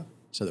charge. Yeah.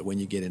 So that when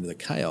you get into the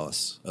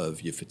chaos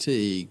of you're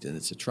fatigued and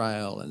it's a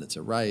trail and it's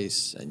a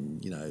race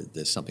and,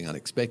 there's something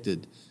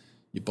unexpected,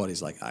 your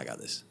body's like, I got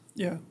this.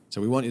 Yeah.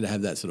 So we want you to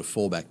have that sort of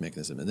fallback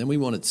mechanism. And then we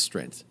wanted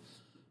strength.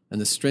 And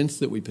the strength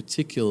that we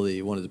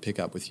particularly wanted to pick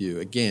up with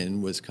you,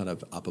 again, was kind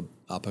of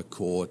upper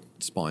core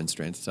spine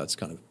strength. So it's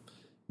kind of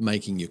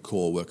making your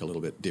core work a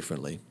little bit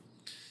differently.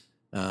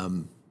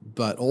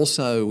 But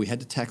also we had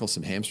to tackle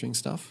some hamstring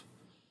stuff.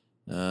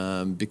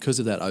 Because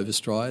of that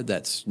overstride,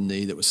 that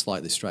knee that was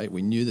slightly straight,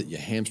 we knew that your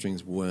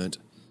hamstrings weren't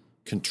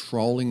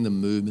controlling the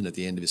movement at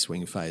the end of your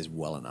swing phase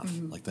well enough.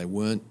 Mm-hmm. They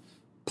weren't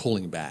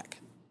pulling back.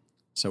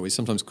 So we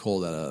sometimes call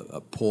that a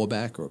pour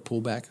back or a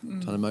pull back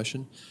kind of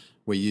motion,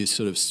 where you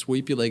sort of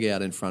sweep your leg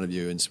out in front of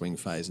you in swing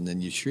phase, and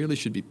then you really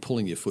should be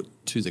pulling your foot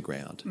to the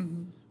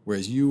ground,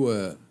 whereas you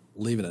were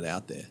leaving it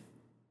out there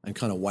and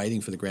kind of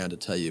waiting for the ground to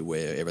tell you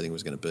where everything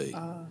was going to be.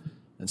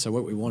 And so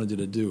what we wanted you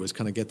to do was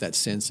kind of get that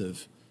sense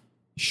of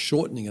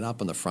shortening it up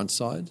on the front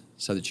side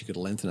so that you could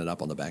lengthen it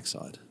up on the back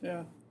side.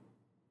 Yeah.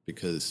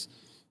 Because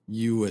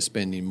you were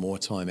spending more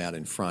time out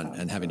in front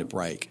and having to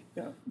brake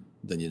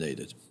than you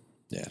needed.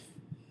 Yeah.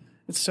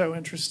 It's so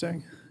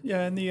interesting.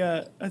 Yeah, and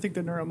I think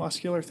the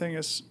neuromuscular thing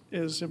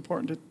is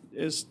important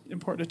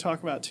to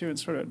talk about too, and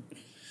sort of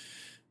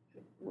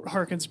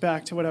harkens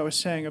back to what I was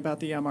saying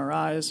about the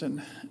MRIs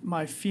and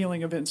my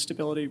feeling of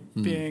instability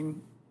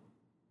being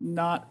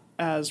not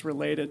as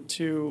related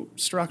to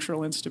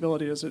structural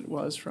instability as it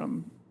was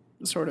from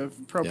sort of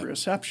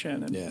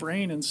proprioception and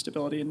brain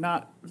instability, and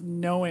not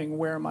knowing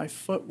where my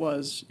foot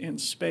was in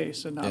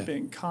space and not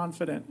being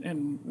confident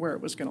in where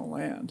it was going to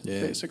land,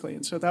 basically.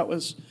 And so that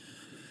was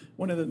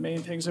one of the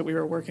main things that we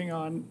were working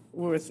on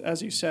with,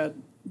 as you said,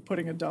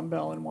 putting a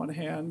dumbbell in one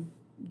hand,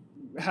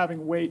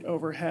 having weight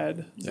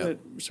overhead that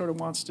sort of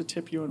wants to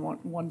tip you in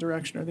one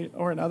direction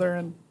or another,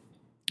 and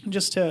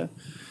just to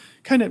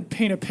kind of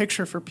paint a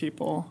picture for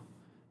people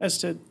as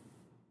to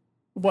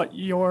what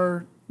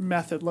your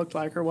method looked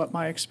like or what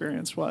my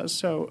experience was.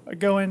 So I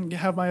go in,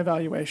 have my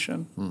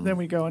evaluation, then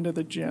we go into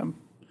the gym,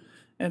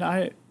 and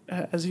I,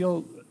 as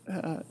you'll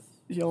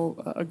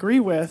you'll agree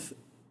with,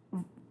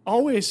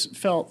 always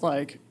felt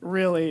like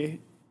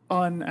really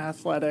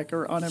unathletic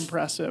or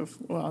unimpressive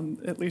on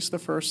at least the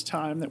first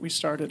time that we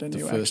started a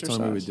new exercise. The first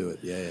time we would do it,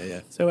 yeah.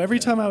 So every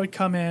time I would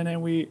come in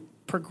and we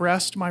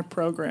progressed my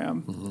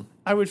program,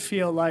 I would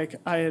feel like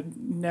I had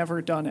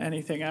never done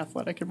anything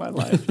athletic in my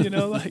life.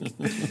 Like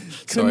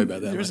sorry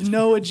about that. There's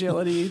no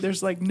agility.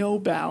 There's like no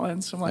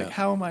balance. I'm like,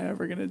 how am I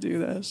ever going to do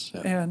this?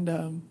 Yeah.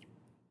 And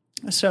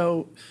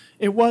so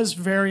it was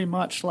very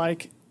much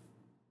like,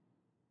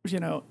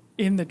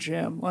 in the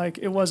gym. Like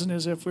it wasn't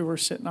as if we were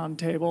sitting on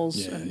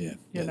tables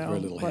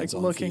like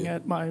looking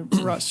at my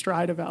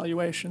stride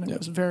evaluation. It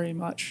was very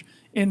much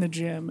in the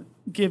gym,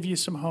 give you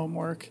some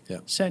homework,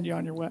 send you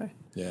on your way.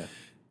 Yeah.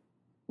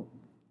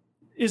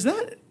 Is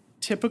that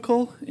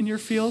typical in your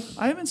field?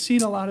 I haven't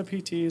seen a lot of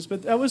PTs,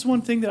 but that was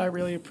one thing that I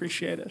really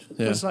appreciated.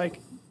 It was like,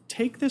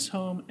 take this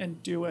home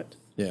and do it.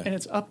 Yeah. And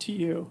it's up to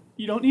you.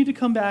 You don't need to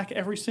come back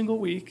every single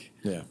week.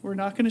 Yeah. We're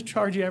not going to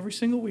charge you every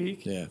single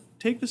week. Yeah.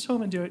 Take this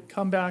home and do it.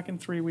 Come back in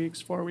 3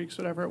 weeks, 4 weeks,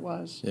 whatever it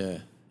was. Yeah.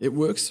 It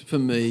works for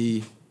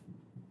me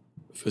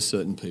for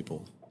certain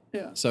people.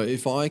 Yeah. So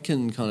if I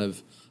can kind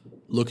of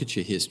look at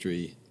your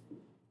history,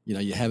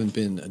 you haven't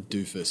been a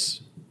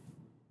doofus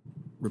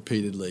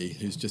repeatedly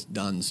who's just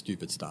done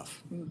stupid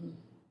stuff.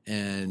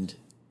 And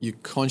you're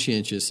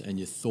conscientious and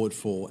you're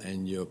thoughtful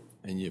and your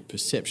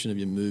perception of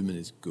your movement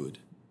is good.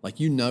 Like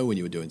when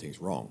you were doing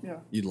things wrong. Yeah.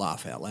 You'd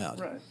laugh out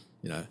loud.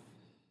 Right.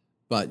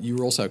 But you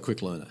were also a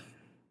quick learner.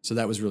 So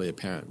that was really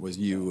apparent, was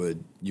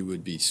you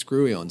would be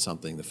screwy on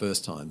something the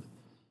first time.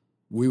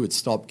 We would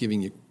stop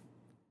giving you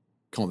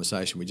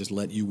conversation. We just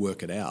let you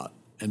work it out.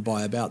 And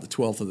by about the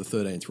 12th or the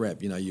 13th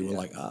rep, you were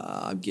like,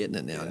 I'm getting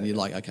it now. And you're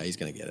like, okay, he's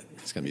going to get it.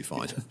 It's going to be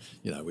fine.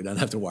 We don't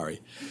have to worry.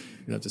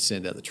 We don't have to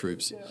send out the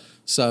troops. Yeah.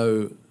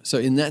 So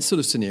in that sort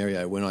of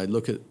scenario, when I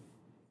look at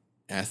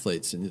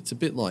athletes, and it's a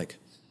bit like,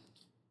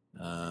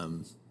 I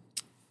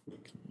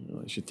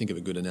should think of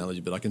a good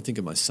analogy, but I can think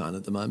of my son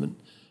at the moment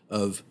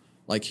of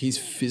like he's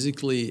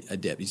physically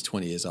adept. He's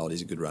 20 years old.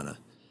 He's a good runner.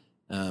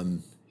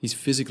 He's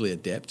physically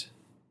adept,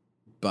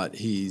 but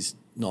he's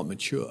not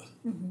mature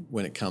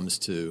when it comes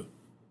to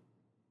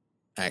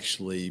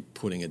actually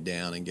putting it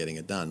down and getting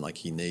it done. Like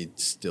he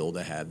needs still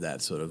to have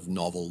that sort of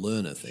novel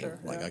learner thing. Sure,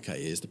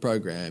 okay, here's the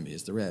program,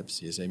 here's the reps,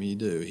 here's how many you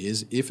do.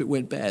 Here's if it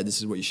went bad, this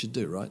is what you should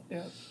do, right?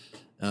 Yeah.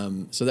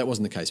 So that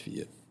wasn't the case for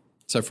you.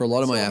 So for a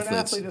lot of my athletes, an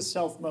athlete is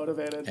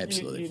self-motivated.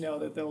 Absolutely. You know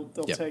that they'll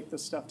take the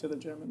stuff to the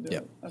gym and do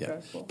it. Okay,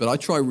 cool. But I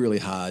try really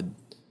hard.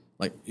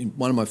 Like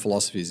one of my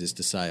philosophies is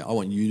to say, I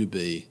want you to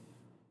be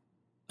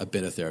a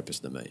better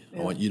therapist than me.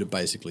 I want you to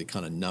basically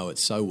kind of know it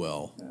so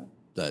well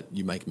that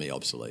you make me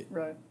obsolete.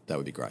 Right. That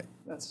would be great.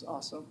 That's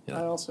awesome.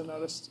 I also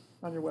noticed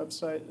on your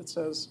website it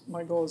says,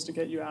 my goal is to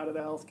get you out of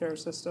the healthcare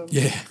system.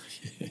 Yeah.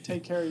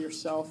 Take care of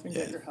yourself and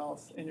get your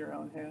health in your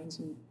own hands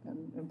and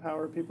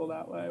empower people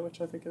that way,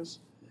 which I think is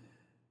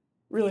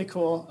really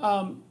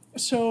cool.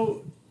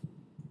 So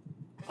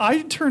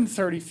I turned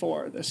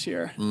 34 this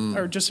year,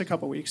 or just a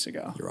couple weeks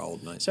ago. You're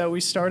old, mate. So we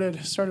started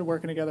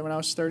working together when I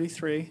was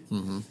 33.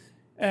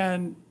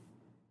 And,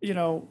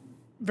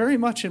 very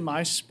much in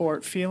my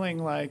sport, feeling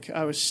like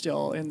I was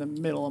still in the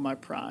middle of my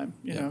prime,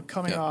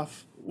 coming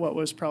off what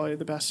was probably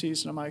the best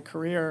season of my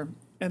career.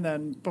 And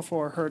then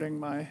before hurting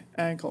my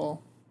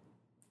ankle,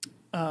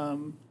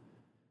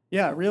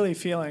 really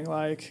feeling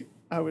like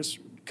I was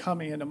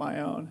coming into my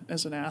own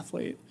as an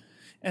athlete.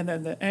 And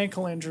then the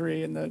ankle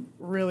injury and the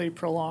really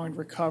prolonged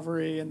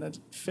recovery and the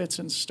fits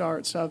and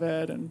starts of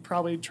it, and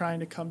probably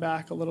trying to come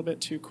back a little bit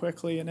too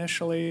quickly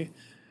initially,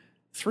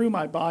 threw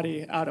my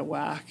body out of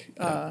whack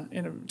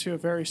to a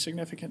very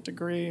significant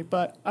degree.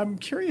 But I'm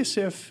curious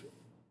if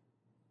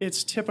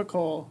it's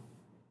typical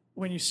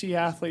when you see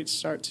athletes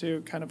start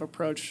to kind of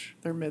approach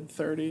their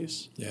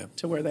mid-30s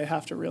to where they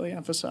have to really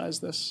emphasize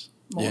this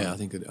more. Yeah, I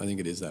think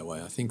it is that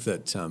way. I think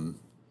that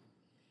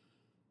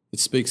it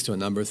speaks to a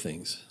number of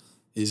things.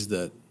 Is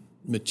that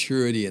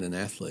maturity in an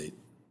athlete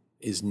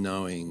is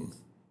knowing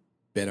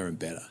better and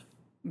better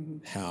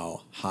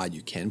how hard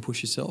you can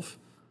push yourself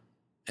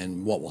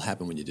and what will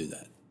happen when you do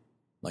that.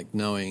 Like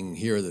knowing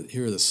here are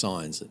the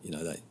signs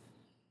that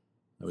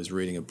I was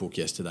reading a book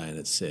yesterday and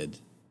it said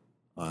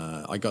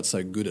I got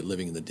so good at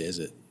living in the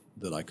desert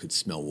that I could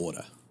smell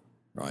water.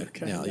 Right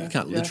now you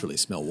can't literally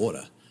smell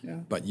water,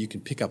 but you can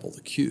pick up all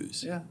the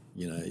cues.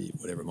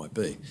 Whatever it might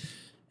be,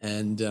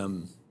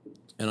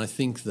 and I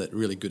think that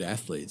really good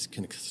athletes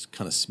can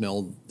kind of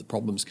smell the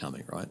problems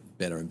coming, right,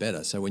 better and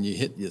better. So when you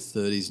hit your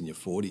 30s and your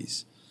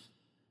 40s,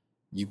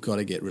 you've got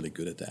to get really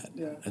good at that.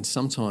 Yeah. And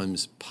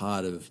sometimes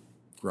part of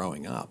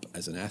growing up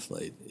as an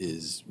athlete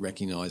is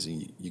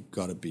recognizing you've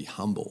got to be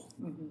humble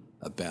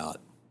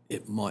about I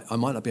might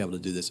not be able to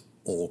do this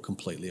all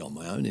completely on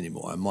my own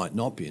anymore. I might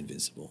not be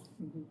invincible.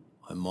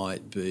 I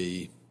might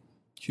be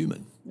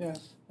human. Yeah.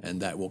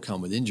 And that will come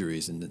with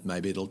injuries, and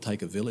maybe it'll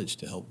take a village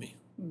to help me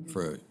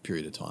for a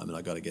period of time, and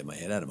I got to get my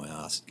head out of my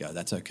ass and go,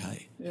 that's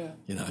okay. Yeah.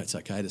 It's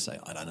okay to say,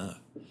 I don't know.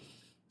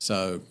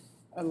 So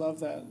I love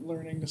that,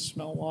 learning to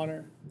smell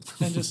water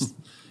and just,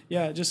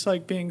 Yeah, just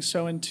like being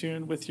so in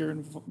tune with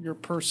your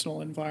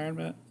personal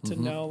environment to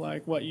know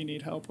like what you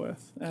need help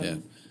with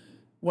and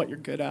what you're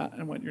good at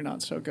and what you're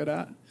not so good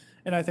at.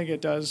 And I think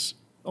it does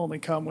only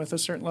come with a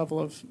certain level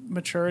of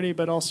maturity,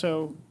 but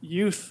also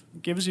youth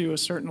gives you a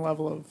certain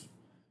level of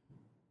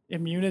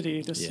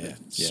immunity to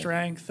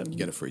strength. And you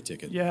get a free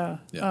ticket. Yeah.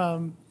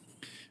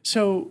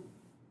 So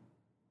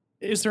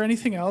is there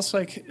anything else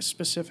like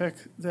specific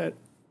that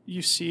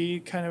you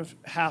see kind of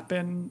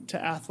happen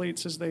to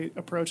athletes as they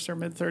approach their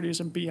mid-30s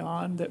and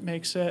beyond that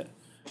makes it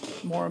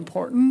more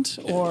important,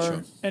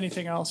 or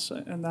anything else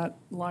in that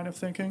line of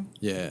thinking?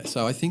 Yeah,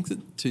 so I think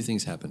that two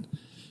things happen.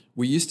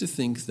 We used to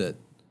think that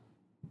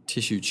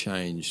tissue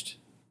changed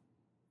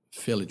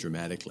fairly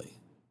dramatically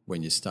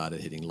when you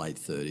started hitting late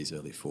 30s,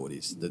 early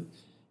 40s, that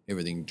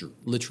everything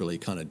literally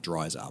kind of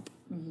dries up.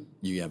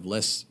 You have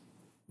less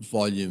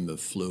volume of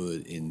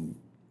fluid in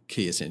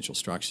key essential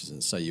structures,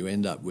 and so you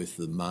end up with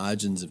the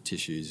margins of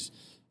tissues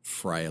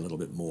fray a little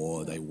bit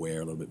more, they wear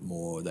a little bit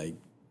more, they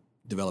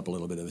develop a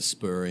little bit of a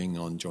spurring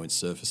on joint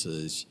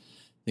surfaces,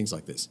 things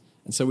like this.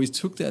 And so we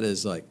took that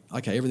as like,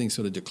 okay, everything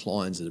sort of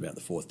declines at about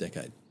the fourth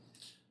decade.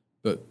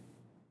 But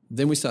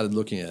then we started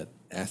looking at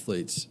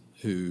athletes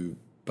who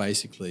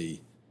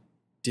basically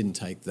didn't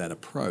take that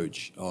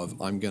approach of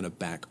I'm going to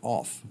back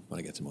off when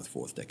I get to my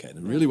fourth decade.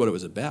 And really what it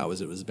was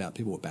about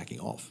people were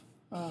backing off.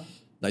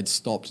 They'd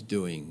stopped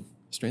doing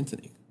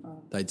strengthening.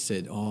 They'd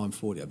said, I'm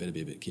 40, I better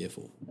be a bit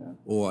careful. Yeah.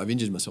 Or I've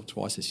injured myself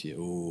twice this year.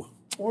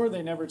 Or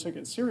they never took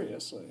it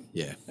seriously.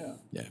 Yeah.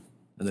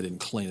 And they didn't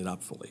clean it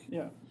up fully.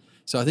 Yeah.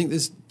 So I think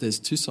there's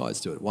two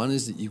sides to it. One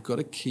is that you've got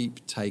to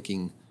keep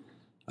taking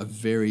a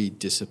very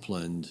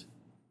disciplined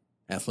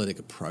athletic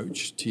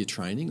approach to your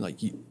training.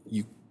 Like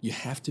you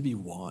have to be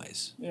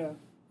wise. Yeah.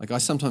 Like I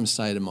sometimes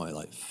say to my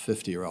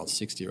 50-year-old,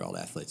 60-year-old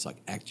athletes, like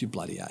act your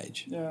bloody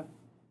age. Yeah.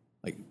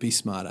 Like, be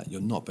smarter. You're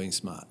not being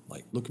smart.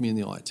 Like, look me in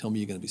the eye. Tell me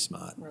you're going to be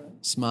smart. Right.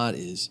 Smart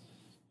is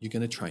you're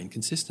going to train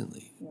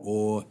consistently. Yeah.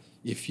 Or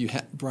if you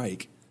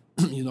break,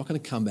 you're not going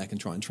to come back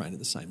and try and train at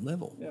the same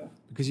level. Yeah.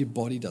 Because your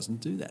body doesn't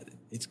do that.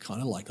 It's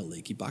kind of like a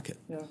leaky bucket.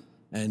 Yeah.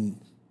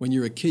 And when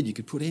you're a kid, you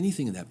could put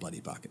anything in that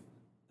bloody bucket.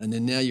 And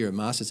then now you're a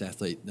masters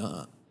athlete.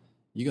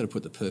 You got to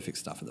put the perfect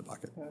stuff in the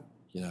bucket.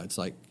 Yeah. It's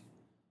like,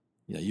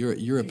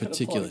 you're a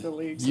particular.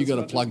 You got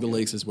to plug the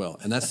leaks as well,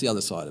 and that's the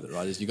other side of it,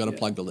 right? Is you got to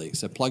plug the leaks.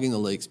 So plugging the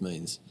leaks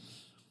means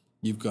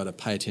you've got to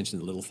pay attention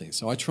to the little things.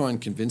 So I try and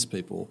convince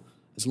people,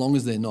 as long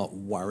as they're not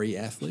worry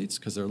athletes,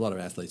 because there are a lot of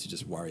athletes who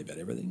just worry about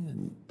everything,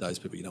 and those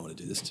people you don't want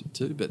to do this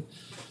to.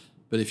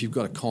 But if you've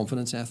got a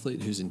confidence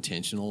athlete who's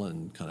intentional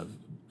and kind of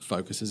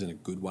focuses in a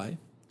good way,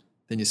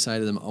 then you say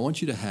to them, I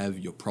want you to have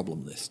your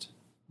problem list.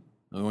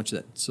 I want you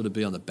to sort of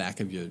be on the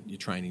back of your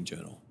training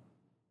journal.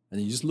 And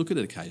you just look at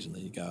it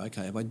occasionally. You go,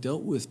 okay, have I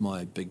dealt with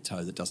my big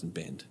toe that doesn't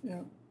bend?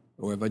 Yeah.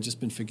 Or have I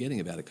just been forgetting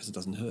about it because it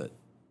doesn't hurt?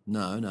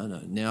 No.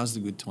 Now's the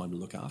good time to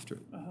look after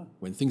it.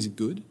 When things are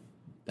good,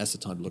 that's the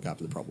time to look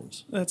after the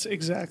problems. That's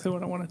exactly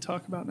what I want to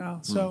talk about now.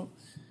 So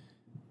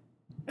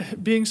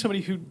being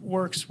somebody who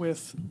works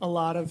with a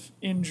lot of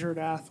injured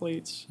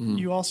athletes,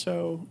 you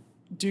also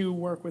do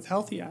work with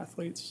healthy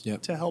athletes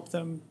to help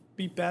them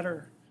be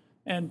better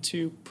and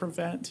to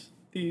prevent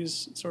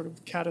these sort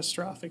of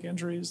catastrophic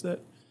injuries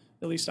that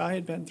at least I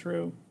had been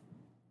through.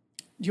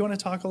 Do you want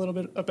to talk a little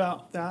bit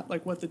about that,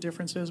 like what the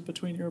difference is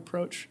between your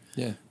approach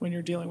when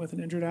you're dealing with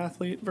an injured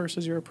athlete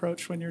versus your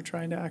approach when you're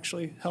trying to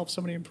actually help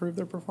somebody improve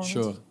their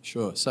performance?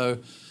 Sure. So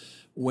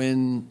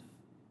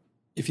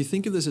if you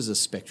think of this as a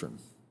spectrum,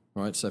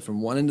 right? So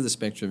from one end of the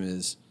spectrum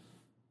is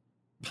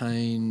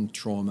pain,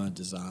 trauma,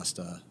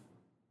 disaster,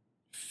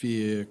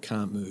 fear,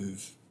 can't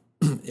move.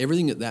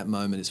 Everything at that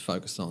moment is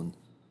focused on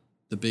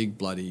the big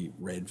bloody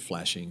red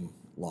flashing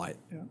light,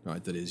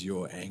 right? That is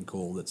your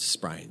ankle that's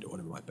sprained or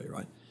whatever it might be,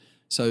 right?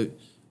 So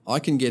I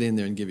can get in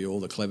there and give you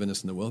all the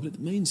cleverness in the world, but it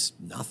means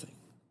nothing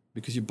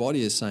because your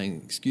body is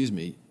saying, excuse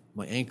me,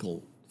 my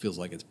ankle feels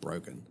like it's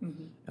broken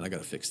and I got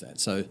to fix that.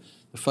 So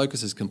the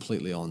focus is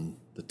completely on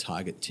the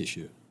target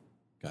tissue,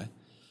 okay?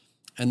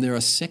 And there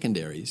are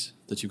secondaries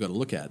that you've got to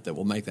look at that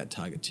will make that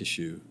target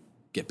tissue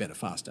get better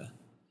faster.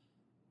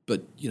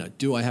 But,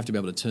 do I have to be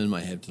able to turn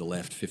my head to the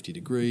left 50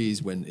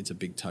 degrees when it's a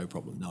big toe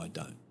problem? No, I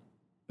don't.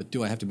 But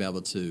do I have to be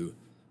able to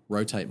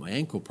rotate my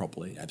ankle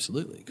properly?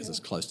 Absolutely, because it's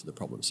close to the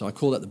problem. So I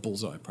call that the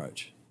bullseye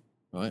approach,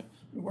 right?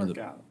 Work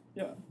out,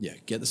 Yeah,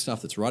 get the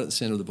stuff that's right at the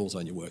center of the bullseye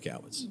and you work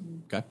outwards,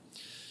 okay?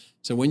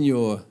 So when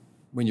your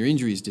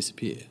injuries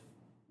disappear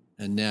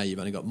and now you've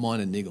only got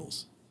minor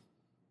niggles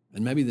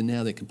and maybe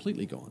now they're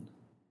completely gone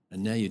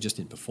and now you're just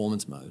in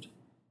performance mode,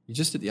 you're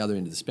just at the other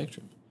end of the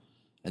spectrum.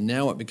 And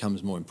now what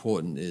becomes more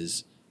important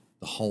is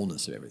the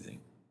wholeness of everything.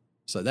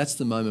 So that's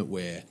the moment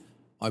where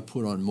I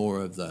put on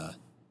more of the,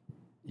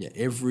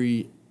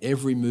 every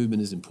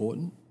movement is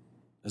important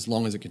as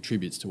long as it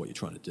contributes to what you're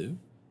trying to do.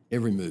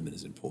 Every movement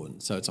is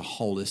important. So it's a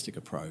holistic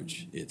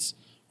approach.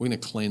 We're going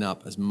to clean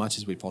up as much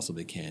as we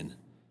possibly can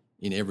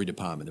in every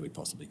department that we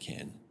possibly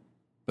can,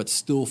 but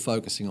still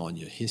focusing on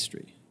your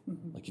history.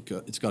 Like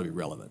it's got to be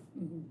relevant.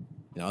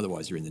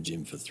 Otherwise you're in the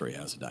gym for 3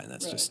 hours a day, and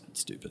that's Right. just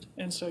stupid.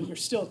 And so you're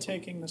still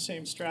taking the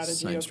same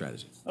strategy,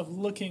 of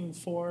looking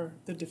for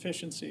the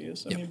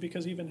deficiencies. I mean,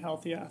 because even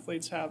healthy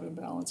athletes have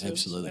imbalances.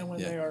 Absolutely. And when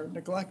they are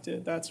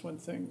neglected, that's when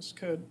things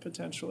could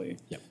potentially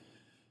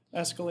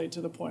escalate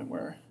to the point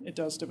where it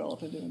does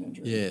develop into an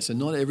injury. Yeah, so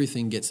not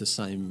everything gets the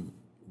same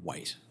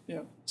weight.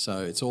 Yeah.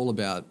 So it's all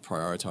about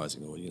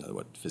prioritizing, or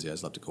what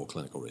physios love to call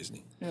clinical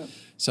reasoning. Yeah.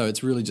 So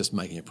it's really just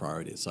making a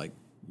priority. It's like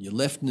your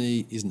left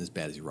knee isn't as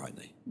bad as your right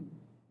knee.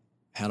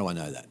 How do I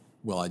know that?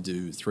 Well, I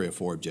do 3 or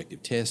 4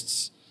 objective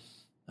tests.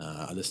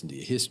 I listen to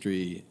your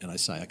history, and I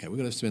say, okay, we've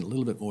got to spend a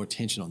little bit more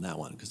attention on that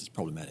one because it's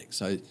problematic.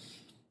 So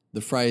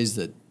the phrase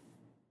that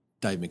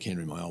Dave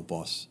McHenry, my old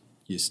boss,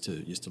 used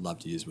to love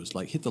to use was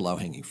like, hit the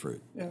low-hanging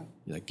fruit.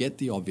 Yeah. Get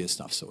the obvious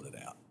stuff sorted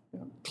out.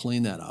 Yeah.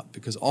 Clean that up,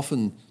 because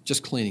often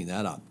just cleaning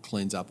that up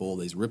cleans up all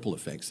these ripple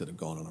effects that have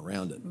gone on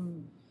around it.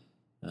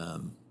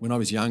 When I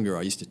was younger,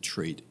 I used to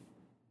treat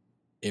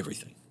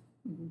everything.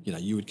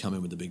 You would come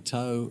in with a big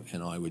toe,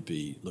 and I would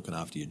be looking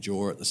after your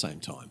jaw at the same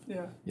time.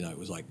 Yeah. It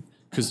was like,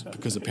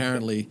 because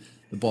apparently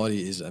the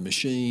body is a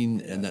machine,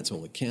 and that's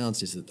all that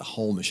counts, is that the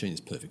whole machine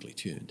is perfectly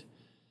tuned.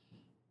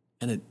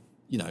 And it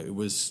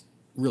was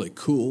really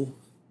cool,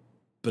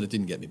 but it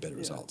didn't get me better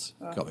results.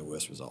 It got me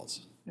worse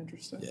results.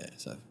 Interesting. Yeah,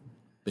 so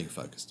being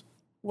focused.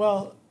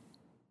 Well,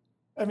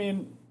 I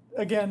mean,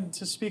 again,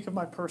 to speak of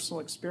my personal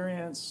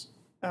experience,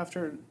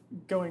 after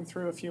going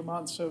through a few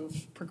months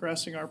of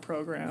progressing our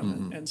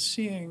program and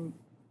seeing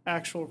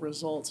actual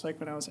results, like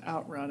when I was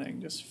out running,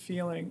 just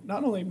feeling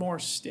not only more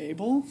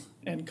stable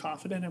and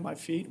confident in my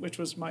feet, which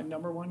was my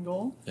number one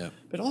goal,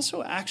 but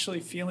also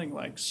actually feeling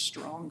like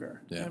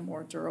stronger and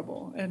more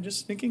durable. And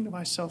just thinking to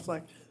myself,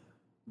 like,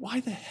 why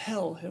the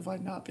hell have I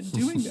not been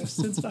doing this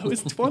since I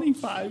was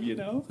 25,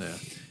 Yeah.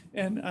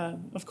 And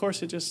of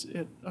course,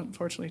 it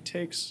unfortunately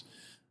takes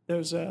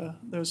those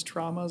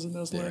traumas and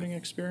those learning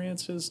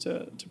experiences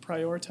to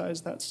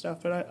prioritize that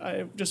stuff. But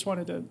I just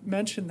wanted to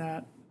mention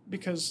that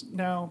because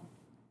now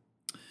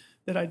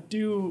that I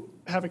do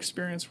have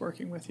experience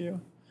working with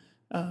you,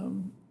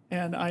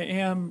 and I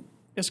am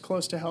as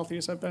close to healthy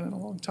as I've been in a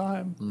long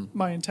time,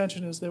 my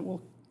intention is that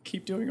we'll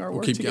keep doing our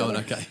work together.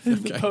 Going, okay.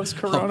 In the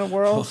post-corona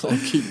world. I'll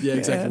keep,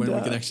 exactly, and, when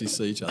we can actually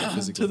see each other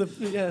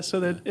physically. So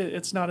that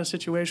it's not a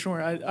situation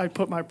where I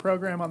put my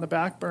program on the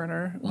back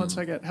burner once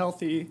I get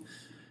healthy,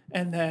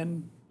 and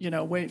then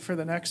wait for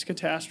the next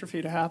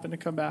catastrophe to happen to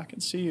come back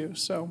and see you.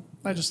 So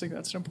I just think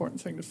that's an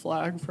important thing to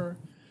flag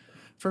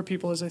for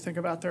people as they think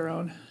about their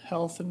own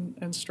health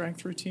and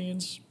strength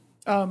routines.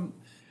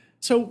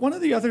 So one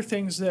of the other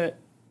things that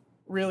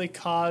really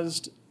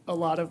caused a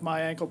lot of my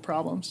ankle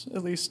problems,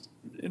 at least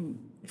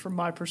from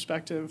my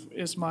perspective,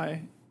 is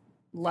my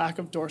lack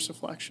of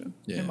dorsiflexion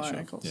in my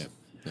ankles.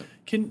 Yeah.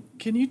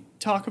 Can you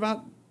talk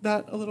about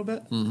that a little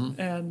bit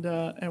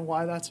and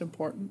why that's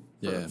important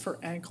for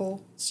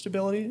ankle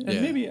stability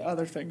and maybe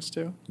other things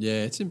too?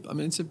 Yeah,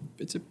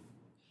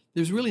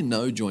 there's really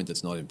no joint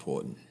that's not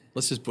important.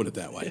 Let's just put it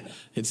that way.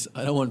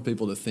 I don't want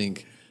people to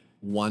think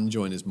one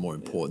joint is more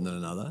important than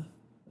another.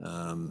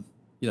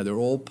 They're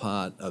all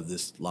part of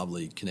this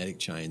lovely kinetic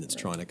chain that's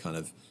trying to kind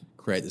of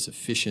create this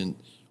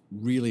efficient,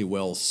 really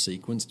well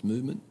sequenced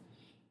movement.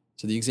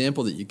 So the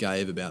example that you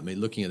gave about me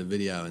looking at a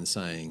video and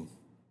saying,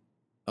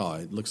 oh,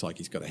 it looks like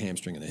he's got a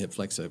hamstring and a hip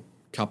flexor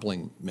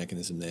coupling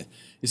mechanism there,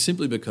 is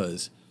simply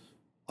because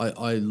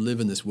I live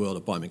in this world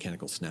of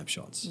biomechanical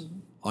snapshots.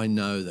 I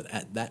know that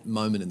at that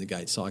moment in the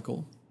gait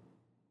cycle,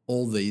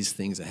 all these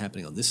things are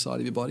happening on this side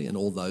of your body and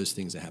all those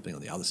things are happening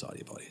on the other side of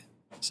your body.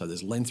 So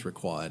there's length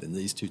required in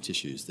these 2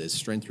 tissues, there's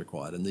strength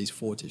required in these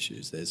 4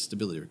 tissues, there's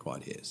stability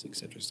required here, et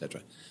cetera, et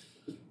cetera.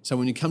 So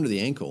when you come to the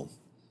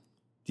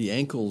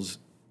ankle's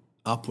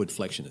upward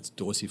flexion, its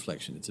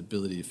dorsiflexion, its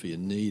ability for your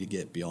knee to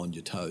get beyond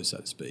your toe, so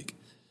to speak,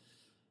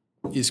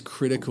 is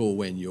critical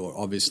when you're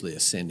obviously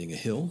ascending a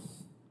hill.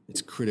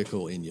 It's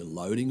critical in your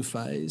loading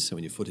phase. So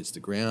when your foot hits the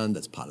ground,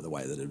 that's part of the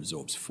way that it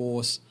absorbs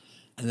force.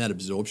 And that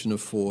absorption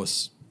of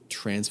force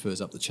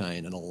transfers up the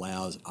chain and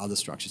allows other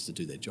structures to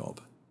do their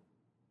job.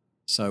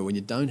 So when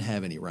you don't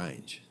have any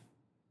range,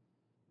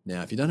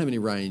 now if you don't have any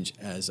range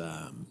as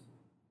a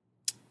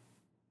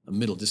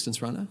middle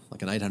distance runner,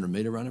 like an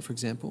 800-meter runner, for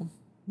example,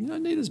 you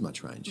don't need as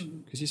much range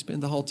because you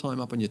spend the whole time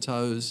up on your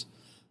toes.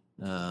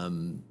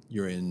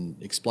 You're in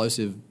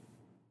explosive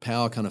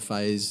power kind of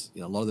phase,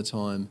 a lot of the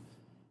time.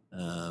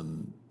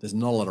 There's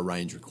not a lot of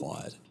range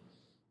required.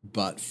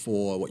 But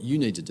for what you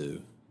need to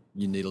do,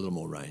 you need a little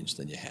more range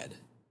than you had.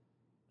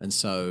 And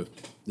so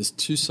there's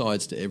 2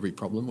 sides to every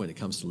problem when it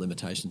comes to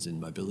limitations in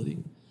mobility.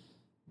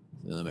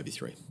 Maybe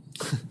 3.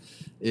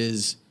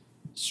 Is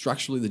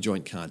structurally the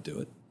joint can't do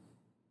it.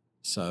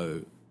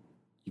 So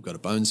you've got a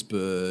bone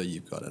spur,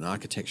 you've got an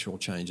architectural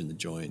change in the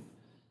joint,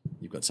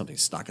 you've got something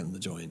stuck in the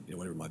joint,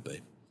 whatever it might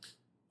be.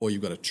 Or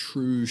you've got a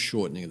true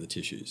shortening of the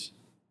tissues.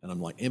 And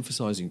I'm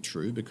emphasizing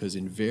true because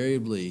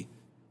invariably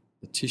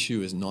the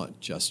tissue is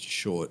not just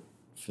short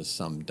for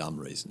some dumb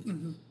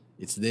reason.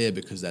 It's there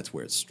because that's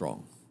where it's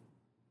strong.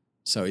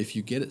 So if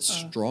you get it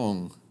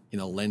strong in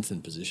a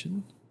lengthened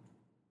position,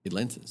 it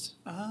lengthens.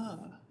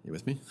 You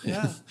with me?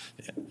 Yeah.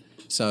 Yeah.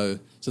 So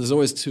there's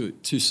always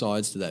two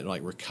sides to that,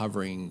 like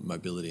recovering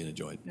mobility in a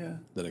joint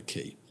that are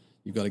key.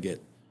 You've got to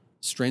get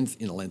strength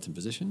in a lengthened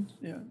position.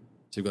 Yeah.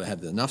 So you've got to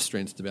have enough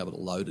strength to be able to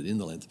load it in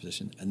the lengthened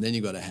position, and then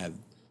you've got to have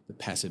the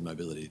passive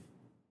mobility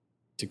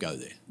to go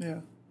there. Yeah.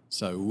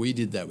 So we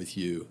did that with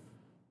you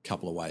a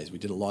couple of ways. We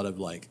did a lot of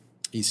like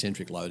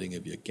eccentric loading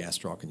of your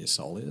gastroc and your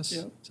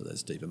soleus, so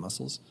those deeper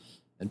muscles.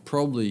 And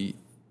probably,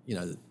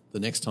 the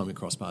next time we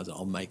cross paths,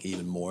 I'll make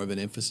even more of an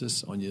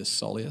emphasis on your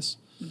soleus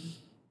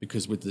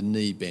because with the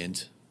knee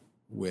bent,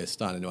 we're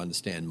starting to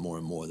understand more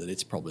and more that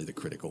it's probably the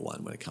critical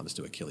one when it comes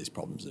to Achilles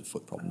problems and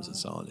foot problems and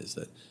so on, is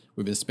that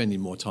we've been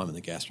spending more time in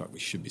the gastroc. We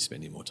should be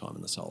spending more time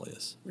in the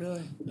soleus.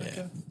 Really? Yeah.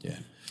 Okay. Yeah.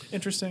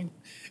 Interesting.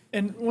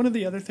 And one of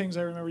the other things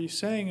I remember you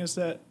saying is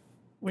that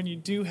when you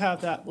do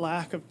have that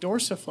lack of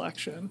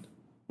dorsiflexion,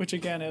 which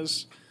again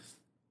is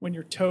when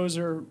your toes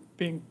are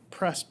being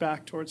pressed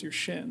back towards your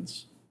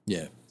shins.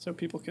 Yeah. So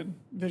people can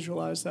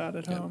visualize that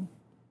at home.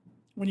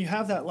 When you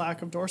have that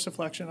lack of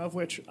dorsiflexion, of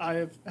which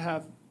I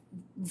have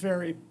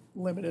very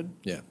limited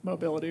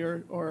mobility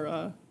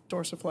or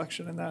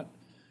dorsiflexion in that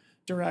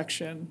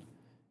direction,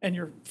 and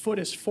your foot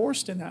is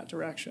forced in that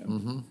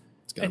direction,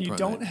 and you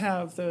don't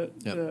have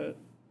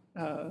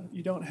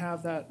you don't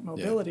have that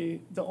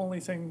mobility, the only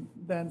thing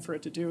then for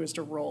it to do is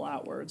to roll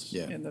outwards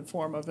in the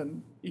form of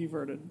an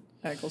everted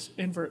ankles.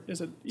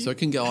 So it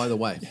can go either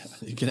way.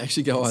 It can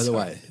actually go either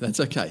way. That's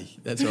okay.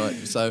 That's right.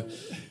 So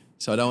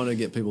I don't want to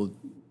get people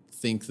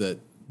think that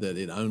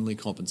it only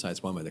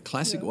compensates one way. The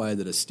classic way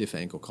that a stiff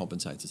ankle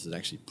compensates is it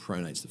actually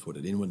pronates the foot.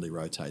 It inwardly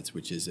rotates,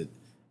 which is it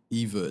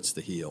everts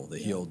the heel. The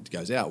heel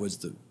goes outwards,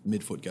 the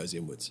midfoot goes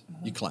inwards.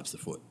 You collapse the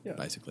foot,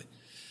 basically.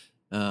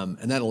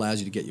 And that allows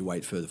you to get your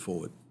weight further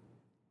forward.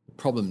 The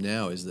problem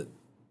now is that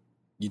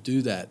you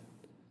do that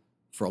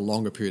for a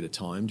longer period of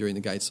time during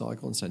the gait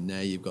cycle, and so now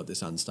you've got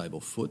this unstable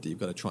foot that you've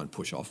got to try and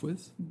push off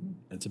with. And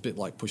it's a bit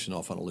like pushing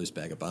off on a loose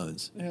bag of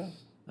bones.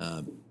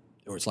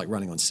 Or it's like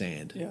running on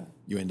sand.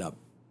 You end up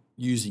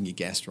using your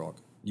gastroc,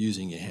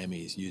 using your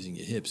hammies, using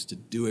your hips to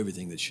do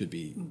everything that should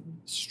be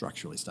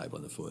structurally stable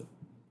in the foot.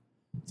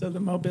 So the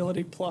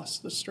mobility plus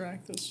the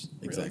strength is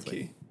really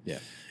key.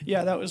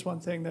 Yeah, that was one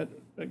thing that,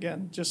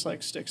 again, just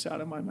like sticks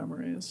out in my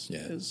memory is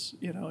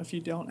if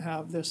you don't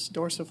have this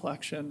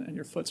dorsiflexion and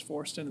your foot's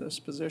forced into this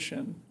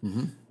position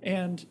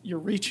and you're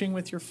reaching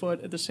with your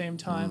foot at the same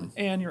time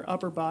and your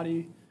upper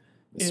body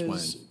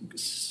is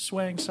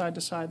swaying side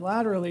to side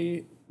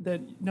laterally, that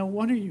no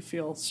wonder you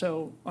feel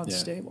so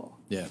unstable.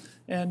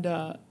 And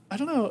I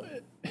don't know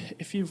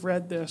if you've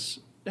read this.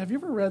 Have you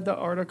ever read the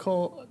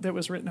article that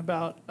was written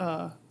about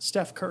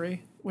Steph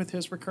Curry with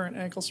his recurrent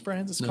ankle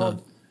sprains? It's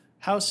called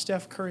How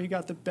Steph Curry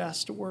Got the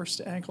Best,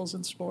 Worst Ankles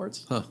in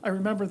Sports. I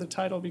remember the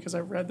title because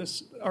I've read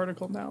this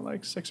article now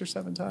like 6 or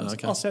 7 times.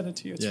 I'll send it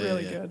to you. It's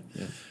really good.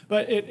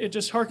 But it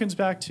just harkens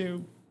back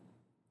to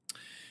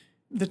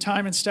the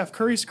time in Steph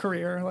Curry's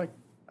career, like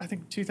I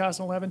think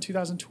 2011,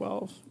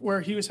 2012,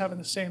 where he was having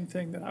the same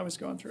thing that I was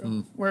going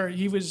through, where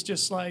he was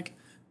just like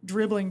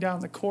dribbling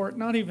down the court,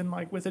 not even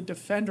like with a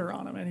defender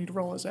on him, and he'd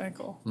roll his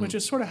ankle, which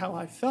is sort of how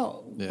I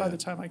felt by the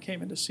time I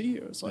came in to see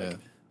you. It's like,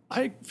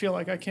 I feel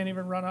like I can't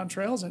even run on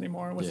trails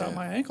anymore without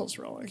my ankles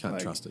rolling. Can't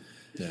trust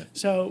it.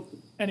 So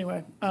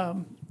anyway,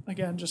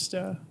 again, just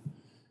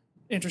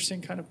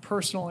interesting kind of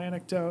personal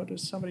anecdote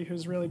as somebody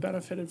who's really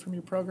benefited from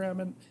your program.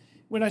 And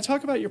when I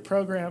talk about your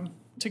program,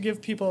 to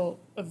give people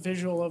a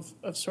visual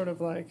of sort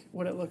of like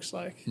what it looks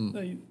like,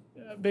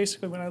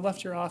 basically when I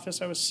left your office,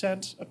 I was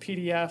sent a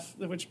PDF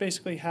which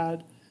basically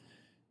had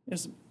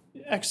is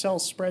Excel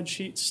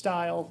spreadsheet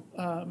style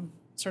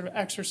sort of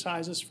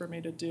exercises for me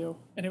to do.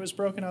 And it was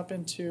broken up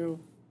into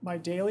my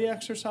daily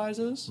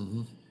exercises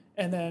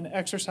and then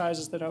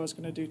exercises that I was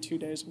going to do 2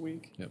 days a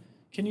week.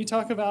 Can you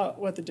talk about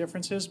what the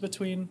difference is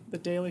between the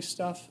daily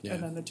stuff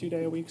and then the 2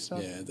 day a week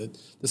stuff?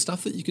 The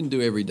stuff that you can do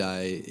every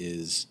day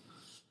is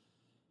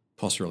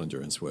postural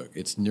endurance work.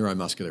 It's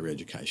neuromuscular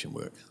reeducation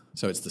work.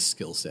 So it's the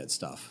skill set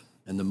stuff.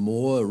 And the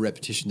more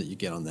repetition that you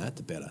get on that,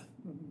 the better.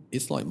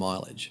 It's like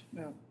mileage.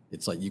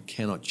 It's like you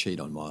cannot cheat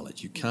on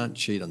mileage. You can't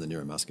cheat on the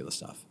neuromuscular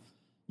stuff.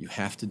 You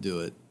have to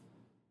do it.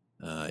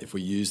 If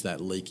we use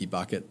that leaky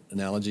bucket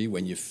analogy,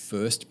 when you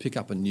first pick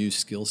up a new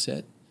skill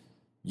set,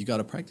 you got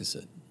to practice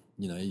it.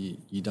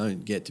 You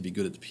don't get to be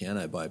good at the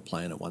piano by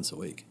playing it once a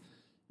week.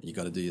 You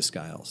got to do your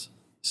scales.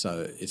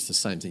 So it's the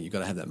same thing. You've got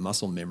to have that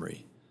muscle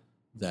memory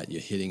that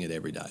you're hitting it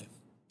every day.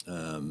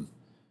 And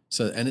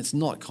it's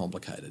not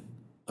complicated.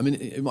 I mean,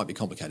 it might be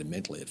complicated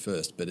mentally at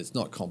first, but it's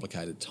not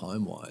complicated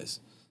time-wise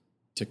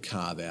to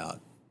carve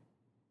out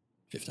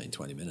 15,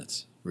 20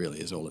 minutes, really,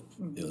 is all it,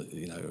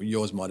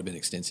 yours might have been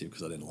extensive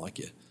because I didn't like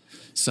you.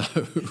 So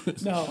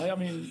no, I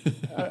mean,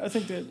 I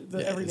think that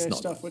the everyday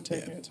stuff would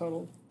take me a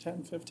total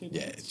 10, 15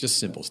 minutes. It's just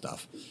simple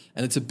stuff.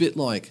 And it's a bit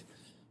like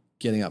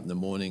getting up in the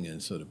morning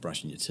and sort of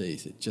brushing your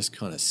teeth. It just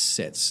kind of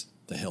sets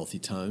the healthy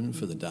tone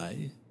for the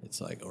day.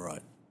 It's like, all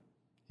right,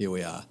 here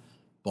we are.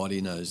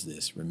 Body knows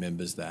this,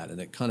 remembers that, and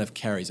it kind of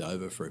carries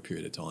over for a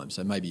period of time.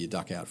 So maybe you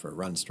duck out for a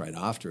run straight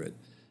after it,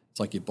 It's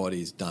like your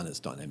body's done its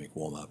dynamic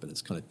warm-up and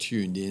it's kind of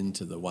tuned in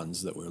to the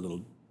ones that were a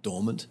little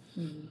dormant.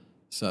 Mm-hmm.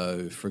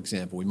 So, for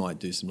example, we might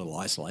do some little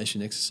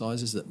isolation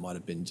exercises that might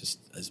have been just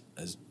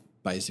as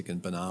basic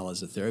and banal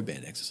as a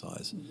TheraBand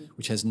exercise,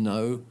 which has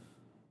no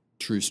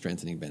true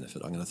strengthening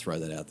benefit. I'm going to throw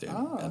that out there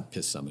and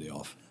piss somebody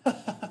off.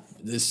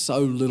 There's so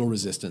little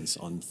resistance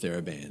on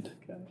TheraBand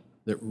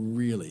that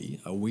really,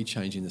 are we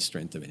changing the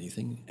strength of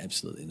anything?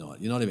 Absolutely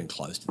not. You're not even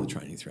close to the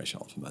training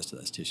threshold for most of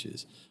those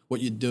tissues.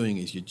 What you're doing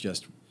is you're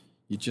just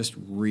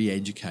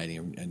re-educating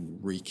and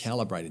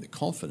recalibrating the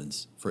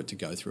confidence for it to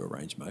go through a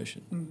range of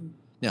motion. Mm-hmm.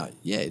 Now,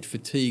 yeah, it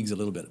fatigues a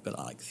little bit, but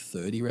like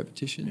 30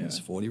 repetitions,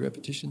 40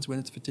 repetitions when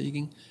it's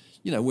fatiguing.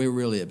 We're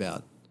really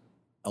about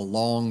a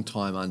long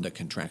time under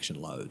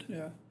contraction load.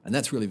 Yeah. And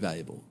that's really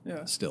valuable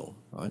still,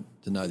 right?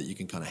 To know that you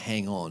can kind of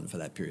hang on for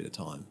that period of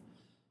time.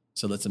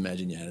 So let's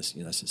imagine you had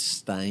a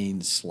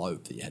sustained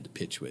slope that you had to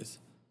pitch with.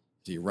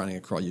 So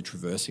you're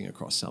traversing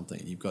across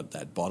something. You've got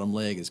that bottom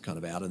leg is kind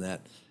of out in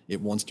that. It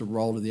wants to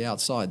roll to the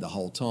outside the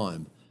whole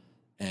time.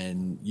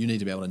 And you need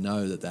to be able to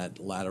know that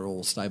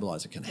lateral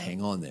stabilizer can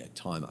hang on there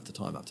time after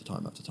time after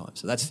time after time.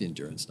 So that's the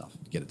endurance stuff.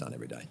 Get it done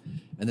every day.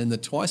 And then the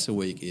twice a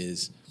week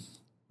is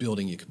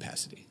building your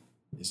capacity.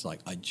 It's like,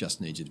 I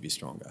just need you to be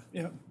stronger.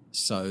 Yeah.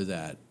 So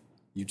that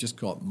you've just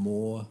got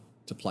more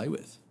to play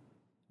with.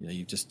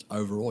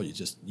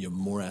 You're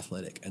more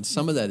athletic. And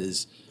some of that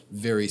is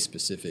very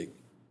specific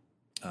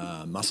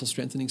muscle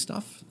strengthening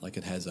stuff. Like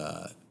it has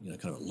kind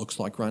of it looks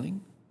like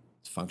running.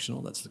 It's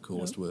functional. That's the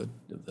coolest word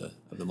of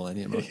the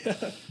millennium.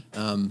 Right?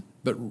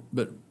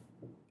 But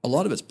a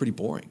lot of it's pretty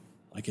boring.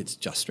 Like it's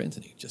just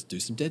strengthening. Just do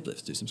some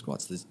deadlifts, do some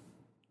squats. There's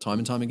time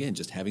and time again,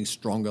 just having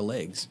stronger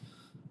legs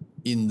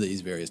in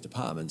these various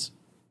departments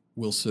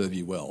will serve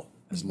you well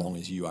as long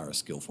as you are a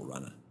skillful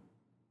runner.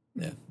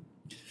 Yeah.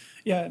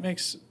 Yeah, it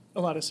makes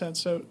a lot of sense.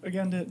 So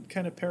again, to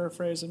kind of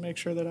paraphrase and make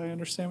sure that I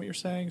understand what you're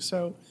saying.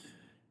 So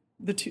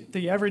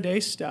the everyday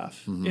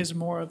stuff is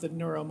more of the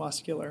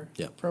neuromuscular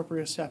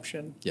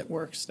proprioception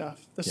work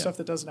stuff, the stuff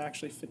that doesn't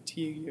actually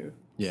fatigue you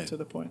to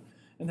the point.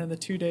 And then the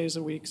 2 days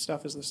a week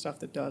stuff is the stuff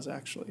that does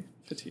actually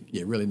fatigue you.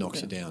 Yeah, it really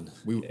knocks you down.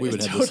 We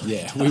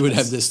would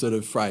have this sort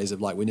of phrase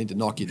of like, we need to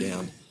knock you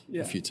down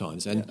a few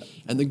times. And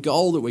the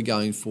goal that we're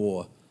going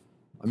for,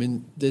 I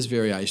mean, there's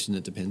variation.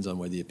 It depends on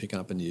whether you're picking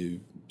up a new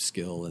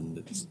skill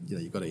and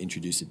you've got to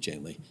introduce it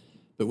gently.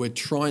 But we're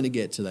trying to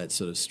get to that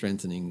sort of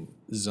strengthening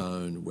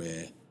zone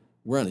where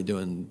we're only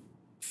doing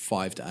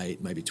 5 to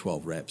 8, maybe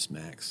 12 reps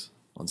max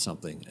on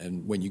something.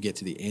 And when you get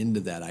to the end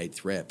of that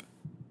 8th rep,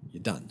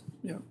 you're done.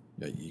 Yeah.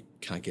 You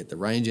can't get the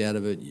range out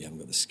of it. You haven't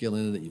got the skill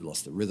in it. You've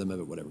lost the rhythm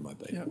of it, whatever it might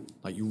be. Yeah.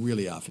 Like you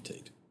really are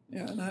fatigued.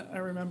 Yeah, and I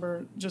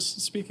remember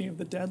just speaking of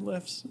the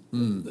deadlifts,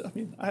 I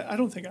mean, I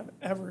don't think I've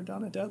ever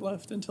done a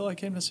deadlift until I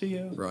came to see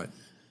you. Right.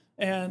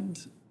 And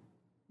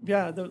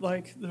yeah,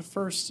 the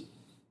first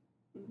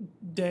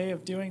day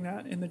of doing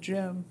that in the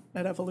gym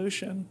at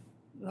Evolution,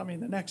 I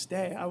mean, the next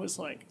day I was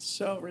like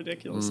so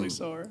ridiculously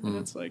sore. And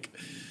it's like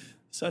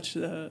such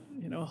a,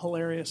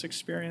 hilarious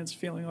experience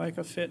feeling like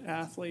a fit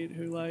athlete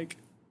who like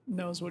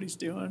knows what he's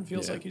doing,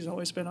 feels like he's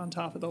always been on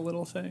top of the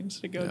little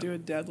things, to go do a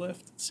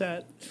deadlift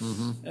set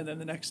and then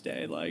the next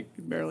day like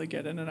barely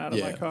get in and out of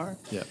my car.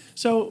 Yeah.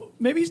 So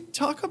maybe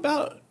talk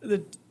about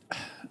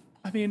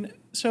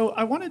so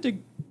I wanted to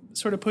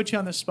sort of put you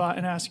on the spot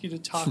and ask you to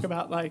talk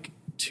about like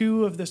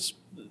two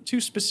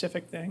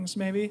specific things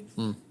maybe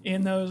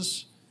in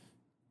those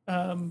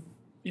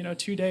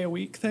 2 day a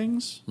week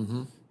things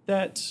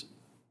that.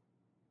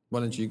 Why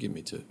don't you give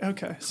me two?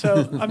 Okay.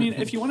 So, I mean,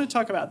 if you want to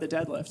talk about the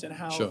deadlift and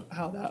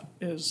how that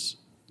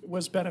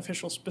was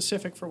beneficial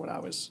specific for what I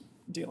was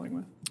dealing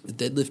with. The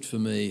deadlift for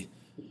me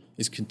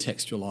is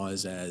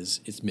contextualized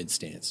as it's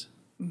mid-stance.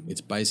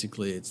 It's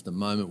the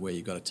moment where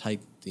you've got to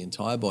take the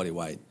entire body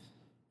weight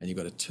and you've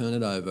got to turn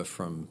it over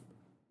from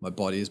my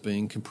body is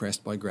being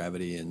compressed by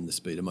gravity and the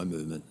speed of my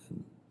movement.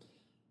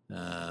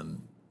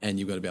 And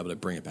you've got to be able to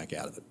bring it back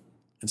out of it.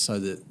 And so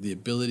the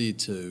ability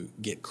to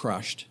get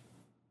crushed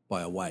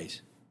by a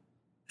weight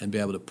and be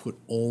able to put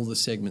all the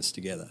segments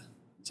together.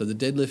 So the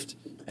deadlift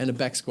and a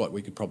back squat,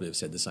 we could probably have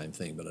said the same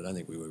thing, but I don't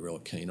think we were real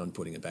keen on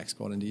putting a back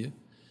squat into you,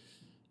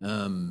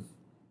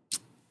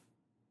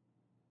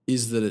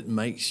 is that it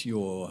makes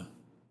your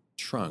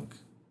trunk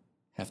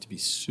have to be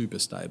super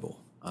stable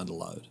under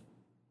load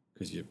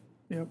because you're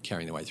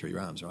carrying the weight through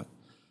your arms, right?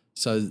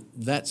 So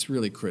that's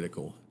really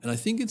critical. And I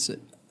think I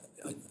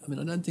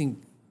don't think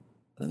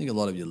a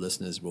lot of your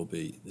listeners will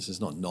be, this is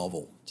not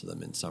novel to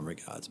them in some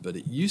regards, but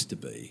it used to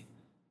be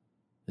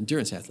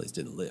endurance athletes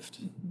didn't lift,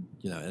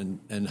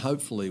 and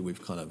hopefully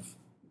we've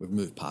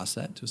moved past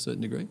that to a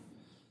certain degree.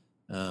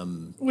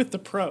 With the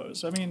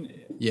pros, I mean,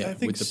 I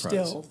think with the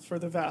still pros. For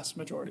the vast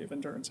majority of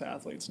endurance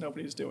athletes,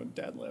 nobody's doing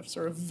deadlifts,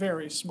 or a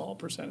very small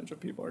percentage of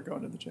people are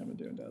going to the gym and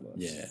doing deadlifts.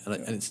 Yeah,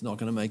 and it's not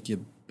going to make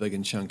you big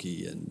and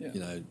chunky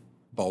and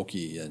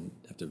bulky and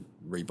have to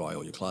rebuy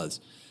all your clothes,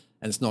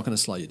 and it's not going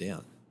to slow you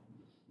down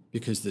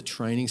because the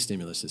training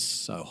stimulus is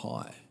so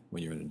high.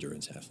 when you're an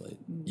endurance athlete.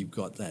 You've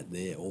got that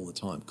there all the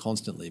time,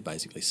 constantly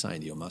basically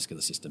saying to your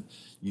muscular system,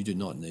 you do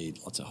not need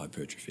lots of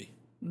hypertrophy.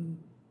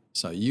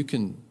 So you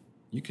can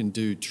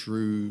do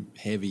true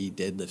heavy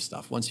deadlift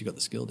stuff once you've got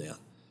the skill down,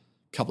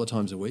 a couple of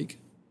times a week,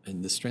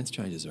 and the strength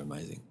changes are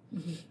amazing.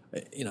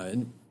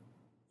 And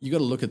you got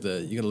to look at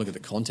the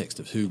context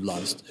of who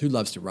loves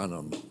to run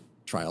on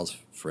trails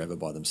forever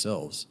by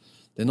themselves.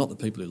 They're not the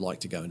people who like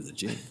to go into the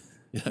gym.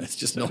 It's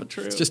just not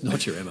true. It's just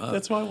not your MO.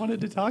 That's why I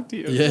wanted to talk to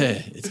you. Yeah,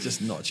 it's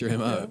just not your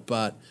MO. Yeah.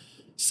 But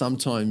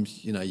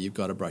sometimes, you've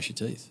got to brush your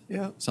teeth.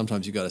 Yeah.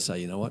 Sometimes you've got to say,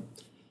 you know what,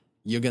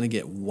 you're going to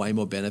get way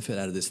more benefit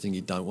out of this thing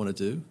you don't want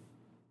to do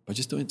by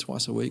just doing it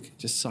twice a week.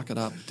 Just suck it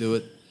up, do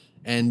it,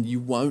 and you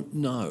won't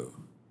know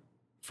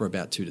for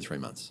about 2 to 3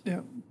 months.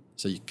 Yeah.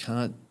 So you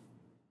can't,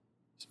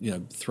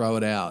 throw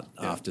it out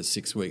after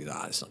 6 weeks.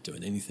 It's not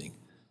doing anything.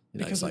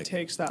 Because it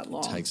takes that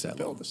long to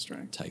build the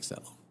strength. It takes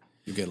that long.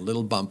 You'll get a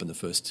little bump in the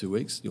first 2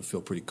 weeks. You'll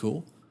feel pretty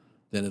cool.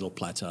 Then it'll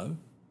plateau.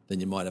 Then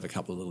you might have a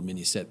couple of little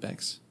mini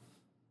setbacks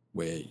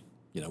where,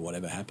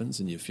 whatever happens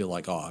and you feel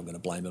like, I'm going to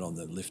blame it on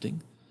the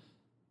lifting.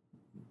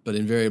 But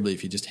invariably,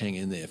 if you just hang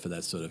in there for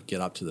that sort of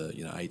get up to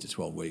the 8 to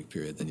 12 week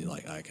period, then you're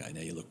like, okay,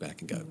 now you look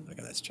back and go,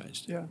 okay, that's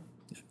changed. Yeah,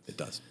 it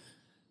does.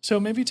 So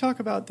maybe talk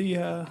about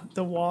the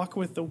walk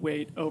with the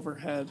weight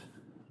overhead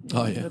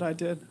that I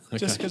did. Okay.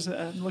 Just because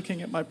I'm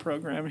looking at my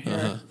program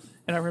here,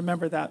 and I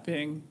remember that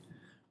being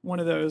one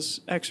of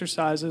those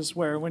exercises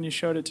where when you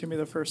showed it to me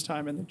the first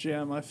time in the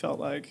gym, I felt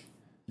like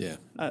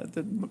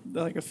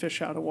like a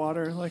fish out of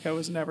water, like I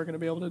was never going to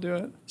be able to do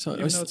it. So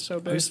even though it's so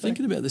basic. I was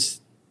thinking about this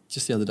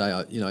just the other day.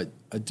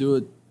 I do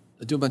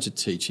a bunch of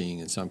teaching,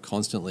 and so I'm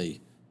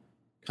constantly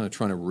kind of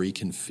trying to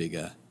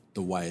reconfigure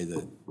the way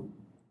that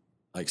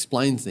I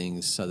explain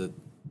things so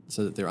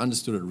that they're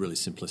understood at a really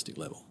simplistic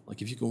level.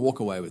 Like if you can walk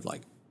away with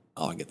like,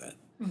 oh, I get that.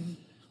 Mm-hmm.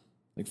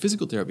 Like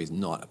physical therapy is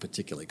not a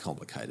particularly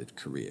complicated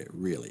career,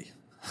 really.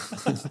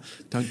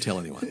 Don't tell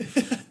anyone.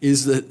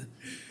 Is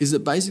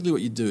that basically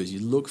what you do is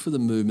you look for the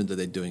movement that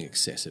they're doing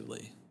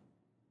excessively,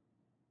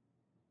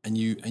 and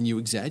you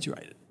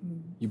exaggerate it.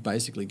 You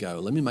basically go,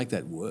 let me make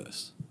that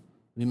worse.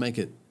 Let me make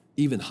it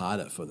even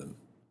harder for them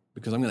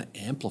because I'm going to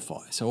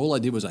amplify. So all I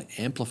did was I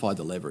amplified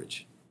the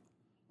leverage.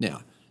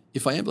 Now,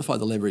 if I amplify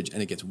the leverage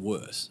and it gets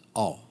worse,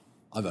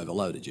 I've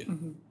overloaded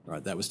you.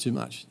 Right? That was too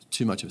much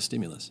of a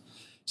stimulus.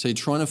 So you're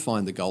trying to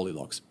find the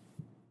Goldilocks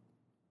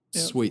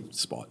sweet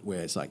spot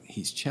where it's like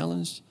he's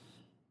challenged,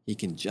 he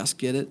can just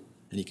get it,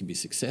 and he can be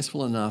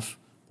successful enough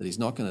that he's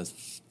not going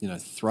to,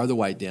 throw the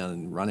weight down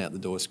and run out the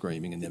door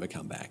screaming and never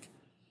come back.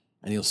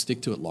 And he'll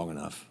stick to it long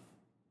enough,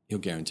 he'll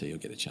guarantee he'll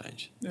get a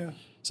change. Yeah.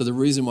 So the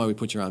reason why we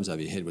put your arms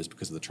over your head was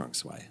because of the trunk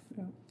sway.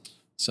 Yeah.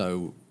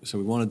 So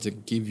we wanted to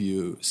give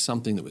you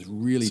something that was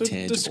really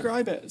tangible.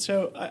 Describe it.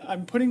 So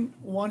I'm putting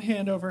one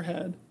hand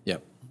overhead.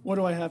 Yep. What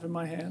do I have in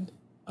my hand?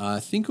 I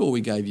think all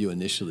we gave you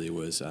initially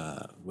was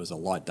a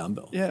light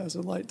dumbbell. Yeah, it was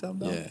a light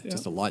dumbbell. Yeah,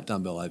 just a light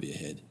dumbbell over your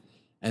head.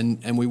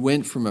 And we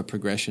went from a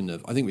progression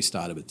of, I think we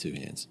started with 2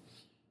 hands,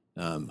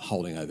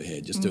 holding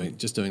overhead, just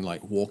doing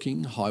like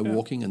walking,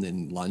 walking, and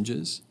then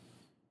lunges.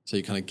 So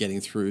you're kind of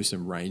getting through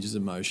some ranges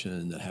of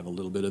motion that have a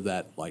little bit of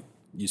that, like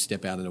you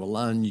step out into a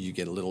lunge, you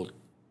get a little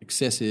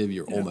excessive,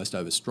 you're almost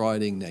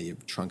overstriding, now your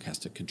trunk has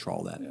to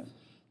control that. Yeah.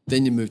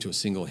 Then you move to a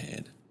single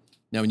hand.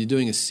 Now, when you're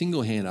doing a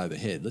single hand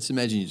overhead, let's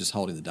imagine you're just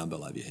holding the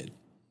dumbbell over your head.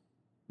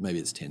 Maybe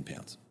it's 10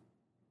 pounds.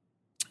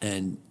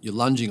 And you're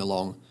lunging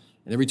along,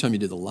 and every time you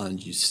do the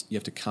lunge, you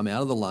have to come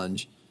out of the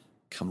lunge,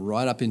 come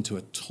right up into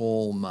a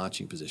tall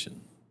marching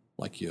position,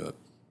 like you're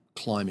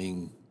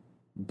climbing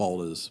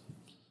boulders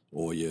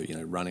or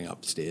you're running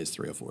up stairs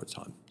 3 or 4 at a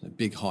time, a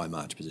big high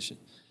march position.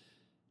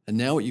 And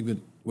now what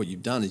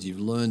you've done is you've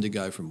learned to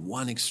go from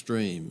one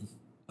extreme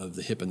of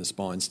the hip and the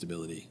spine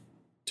stability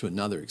to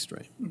another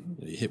extreme.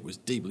 Mm-hmm. Your hip was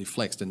deeply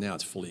flexed and now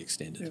it's fully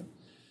extended.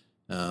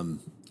 Yeah. And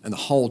the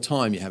whole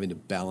time you're having to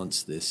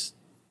balance this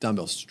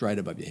dumbbell straight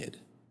above your head.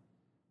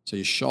 So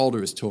your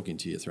shoulder is talking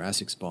to your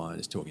thoracic spine,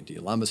 is talking to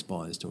your lumbar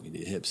spine, is talking to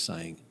your hips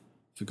saying,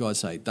 for God's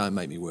sake, don't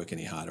make me work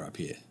any harder up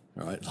here.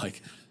 All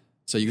right?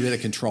 So you better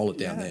control it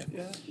down there.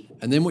 Yeah.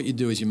 And then what you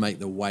do is you make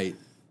the weight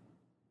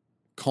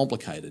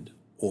complicated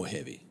or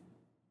heavy.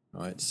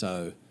 Right?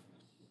 So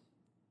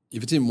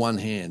if it's in one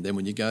hand, then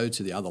when you go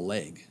to the other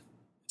leg,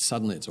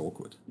 suddenly it's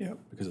awkward. Yep.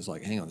 Because it's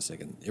like, hang on a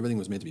second, everything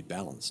was meant to be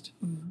balanced.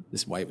 Mm-hmm.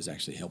 This weight was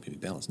actually helping me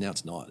balance. Now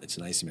it's not. It's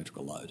an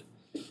asymmetrical load.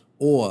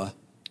 Or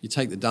you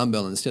take the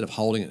dumbbell and instead of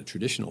holding it in a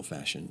traditional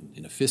fashion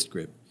in a fist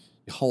grip,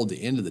 you hold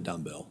the end of the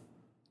dumbbell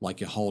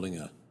like you're holding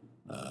a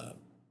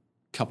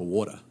cup of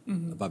water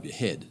above your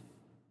head,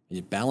 and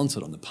you balance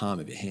it on the palm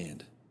of your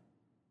hand.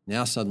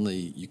 Now suddenly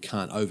you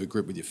can't over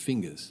grip with your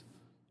fingers,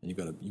 and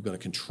you've got to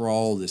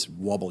control this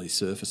wobbly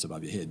surface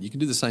above your head. You can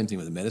do the same thing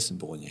with a medicine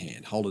ball in your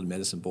hand. Hold a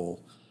medicine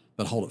ball,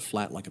 but hold it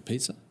flat like a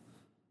pizza,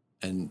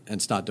 and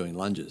start doing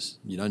lunges.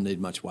 You don't need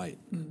much weight,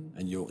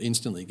 and you'll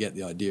instantly get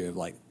the idea of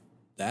like,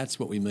 that's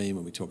what we mean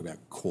when we talk about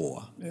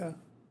core. Yeah.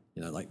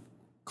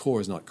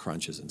 Core is not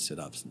crunches and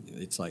sit-ups.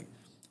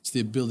 It's the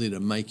ability to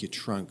make your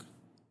trunk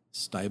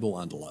stable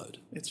under load.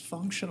 It's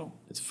functional.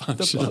 It's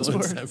functional. It's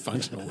buzzword. a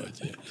functional word,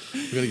 yeah.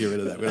 We've got to get rid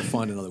of that. We've got to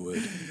find another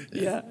word.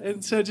 Yeah.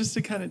 And so just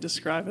to kind of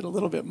describe it a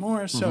little bit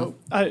more. So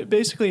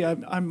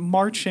I'm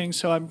marching,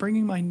 so I'm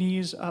bringing my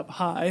knees up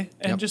high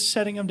and just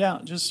setting them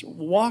down, just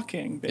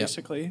walking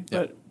basically,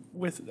 but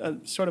with a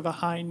sort of a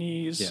high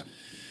knees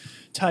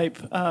type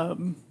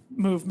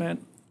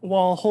movement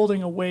while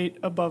holding a weight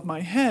above my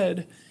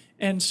head.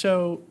 And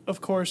so, of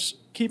course,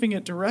 keeping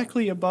it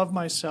directly above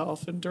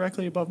myself and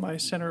directly above my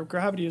center of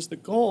gravity is the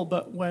goal.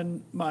 But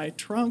when my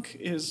trunk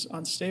is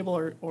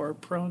unstable or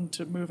prone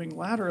to moving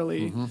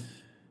laterally,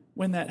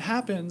 when that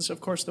happens, of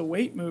course, the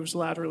weight moves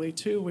laterally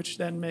too, which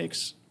then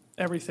makes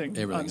everything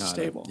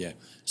unstable. Harder. Yeah.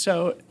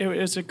 So it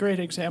was a great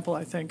example,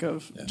 I think,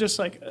 of just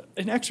like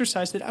an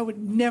exercise that I would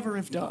never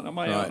have done on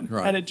my own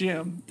at a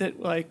gym that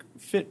like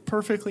fit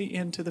perfectly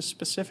into the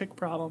specific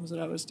problems that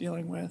I was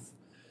dealing with.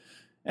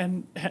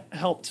 And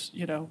helped,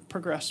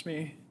 progress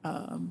me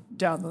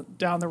down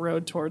the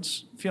road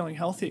towards feeling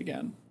healthy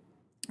again.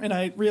 And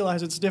I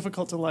realize it's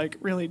difficult to like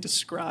really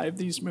describe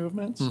these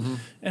movements,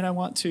 and I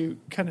want to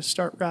kind of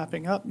start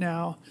wrapping up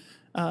now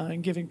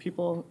and giving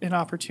people an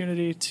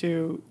opportunity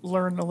to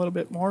learn a little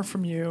bit more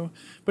from you.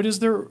 But is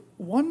there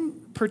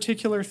one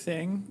particular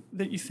thing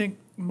that you think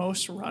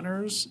most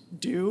runners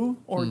do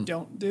or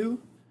don't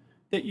do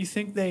that you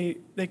think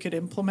they could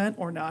implement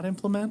or not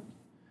implement?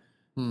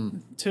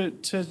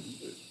 To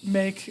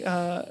make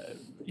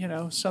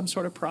some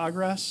sort of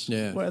progress,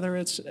 whether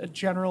it's a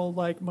general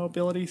like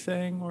mobility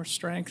thing or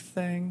strength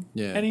thing,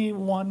 any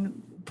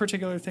one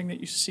particular thing that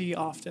you see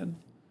often.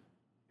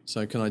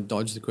 So can I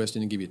dodge the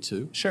question and give you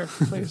two? Sure,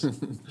 please.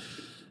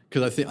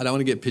 Because I don't want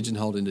to get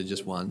pigeonholed into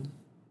just one.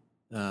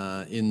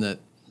 In that,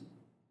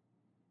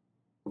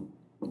 I'm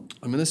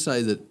going to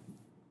say that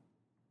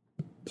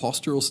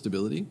postural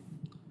stability,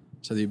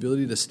 so the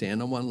ability to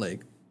stand on one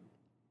leg,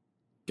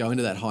 go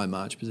into that high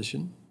march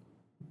position,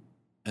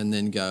 and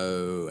then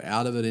go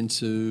out of it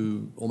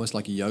into almost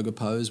like a yoga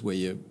pose where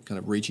you're kind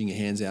of reaching your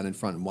hands out in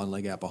front and one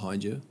leg out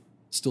behind you,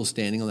 still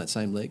standing on that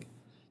same leg.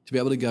 To be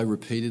able to go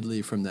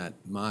repeatedly from that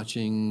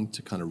marching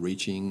to kind of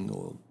reaching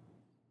or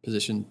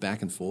position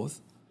back and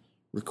forth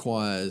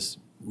requires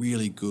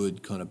really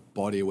good kind of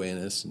body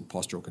awareness and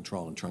postural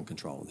control and trunk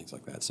control and things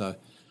like that. So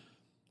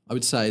I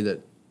would say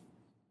that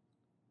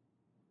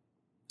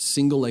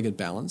single-legged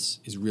balance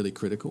is really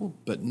critical,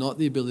 but not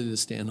the ability to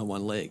stand on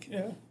one leg.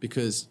 Yeah.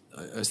 Because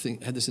I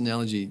had this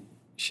analogy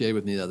shared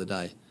with me the other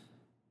day.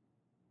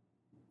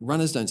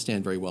 Runners don't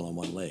stand very well on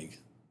one leg.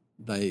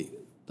 They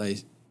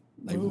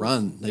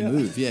run, they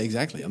move. Yeah,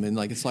 exactly. I mean,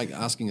 like it's like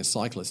asking a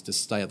cyclist to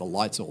stay at the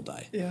lights all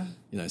day. Yeah.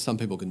 Some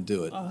people can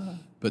do it,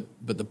 but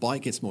the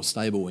bike gets more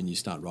stable when you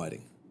start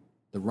riding.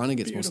 The runner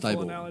gets more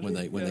stable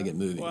analogy. when they get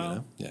moving.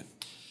 Wow. Yeah.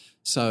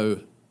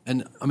 So,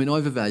 and I mean,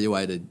 I've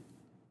evaluated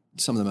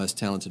some of the most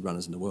talented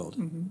runners in the world,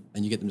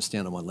 and you get them to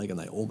stand on one leg and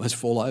they almost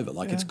fall over.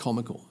 Like it's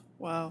comical.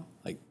 Wow.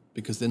 Like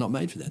because they're not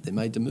made for that. They're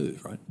made to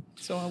move, right?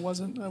 So I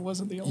wasn't the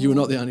only one. You were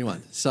not the only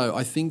one. So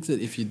I think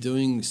that if you're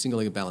doing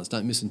single-legged balance,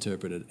 don't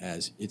misinterpret it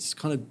as it's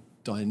kind of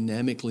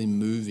dynamically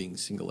moving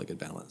single-legged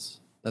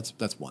balance.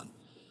 That's one.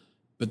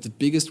 But the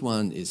biggest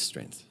one is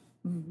strength.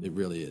 It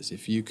really is.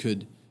 If you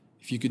could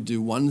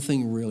do one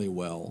thing really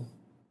well,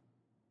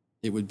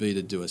 it would be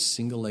to do a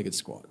single-legged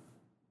squat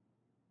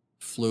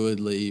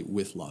fluidly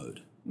with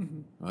load,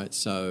 right?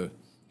 So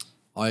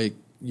I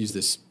use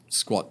this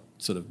squat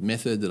sort of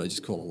method that I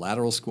just call a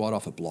lateral squat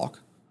off a block.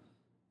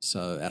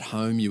 So at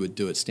home you would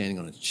do it standing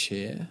on a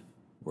chair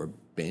or a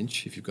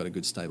bench. If you've got a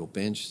good stable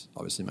bench,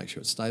 obviously make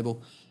sure it's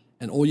stable.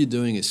 And all you're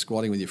doing is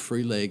squatting with your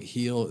free leg.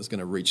 Heel is going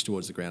to reach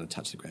towards the ground and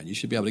touch the ground. You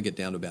should be able to get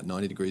down to about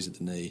 90 degrees at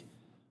the knee,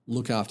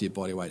 look after your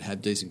body weight,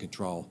 have decent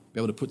control, be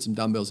able to put some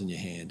dumbbells in your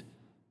hand,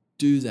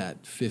 do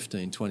that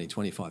 15, 20,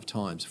 25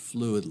 times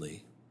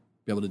fluidly,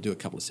 be able to do a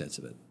couple of sets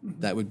of it.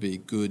 That would be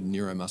good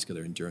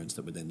neuromuscular endurance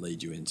that would then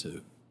lead you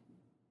into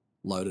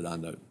loaded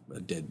under a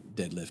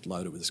deadlift,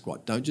 loaded with a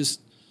squat. Don't just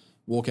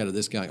walk out of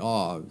this going,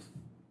 oh,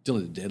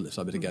 Dylan did deadlifts,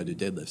 I better go do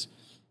deadlifts.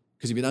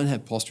 Because if you don't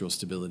have postural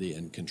stability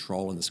and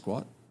control in the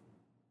squat,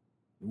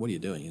 what are you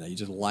doing? You're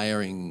just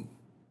layering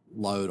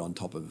load on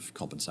top of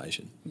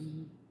compensation.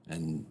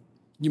 And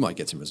you might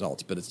get some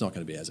results, but it's not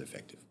going to be as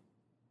effective.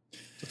 So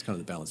it's kind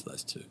of the balance of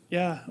those two.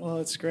 Yeah, well,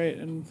 it's great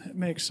and it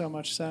makes so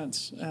much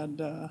sense.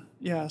 And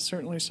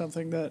certainly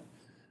something that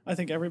I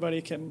think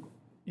everybody can,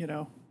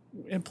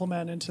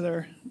 implement into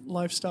their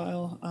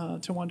lifestyle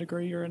to one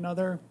degree or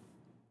another.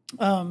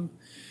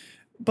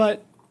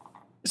 But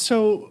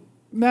so,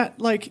 Matt,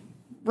 like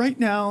right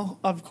now,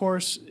 of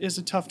course, is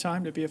a tough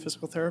time to be a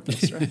physical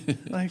therapist, right?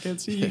 Like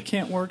you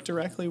can't work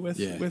directly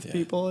with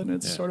people, and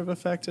it's sort of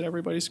affected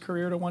everybody's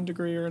career to one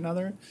degree or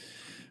another.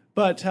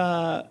 But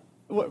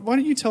why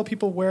don't you tell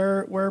people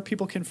where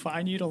people can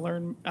find you to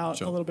learn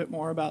out a little bit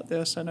more about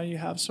this? I know you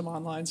have some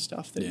online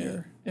stuff that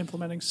you're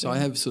implementing soon. So I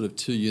have sort of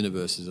two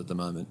universes at the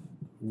moment.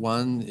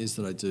 One is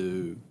that I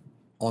do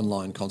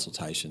online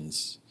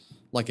consultations,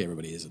 like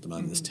everybody is at the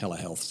moment. There's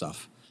telehealth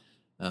stuff.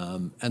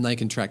 And they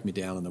can track me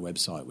down on the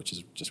website, which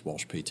is just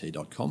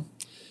walshpt.com.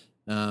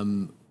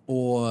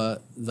 or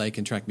they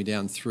can track me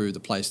down through the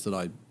place that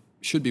I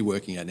should be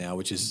working at now,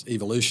 which is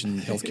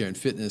Evolution Healthcare and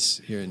Fitness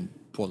here in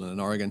Portland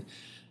and Oregon,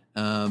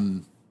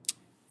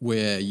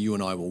 where you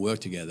and I will work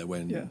together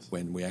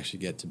when we actually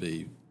get to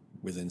be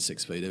within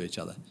 6 feet of each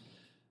other.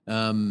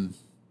 And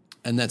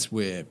that's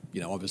where,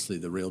 obviously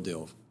the real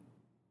deal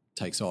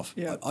takes off.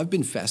 Yeah. I've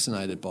been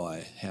fascinated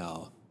by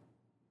how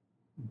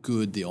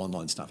good the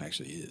online stuff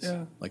actually is.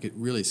 Yeah. Like it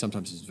really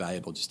sometimes is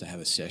valuable just to have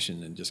a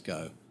session and just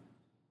go,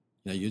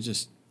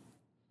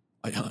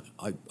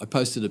 I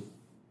posted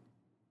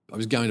I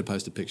was going to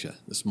post a picture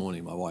this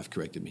morning, my wife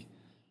corrected me,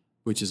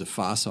 which is a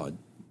Far Side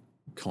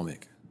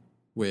comic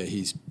where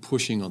he's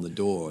pushing on the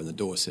door and the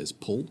door says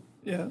pull.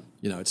 Yeah.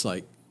 It's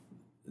like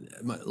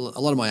a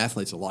lot of my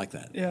athletes are like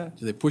that. Yeah.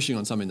 So they're pushing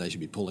on something they should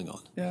be pulling on.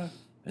 Yeah.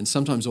 And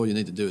sometimes all you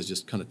need to do is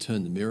just kind of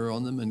turn the mirror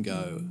on them and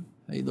go,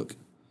 hey, look,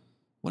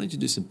 why don't you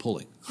do some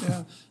pulling?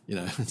 Yeah.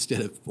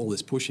 Instead of all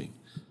this pushing.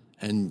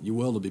 And your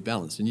world will be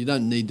balanced. And you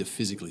don't need to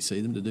physically see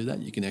them to do that.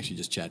 You can actually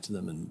just chat to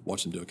them and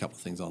watch them do a couple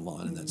of things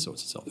online and that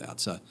sorts itself out.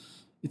 So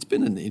it's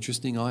been an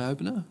interesting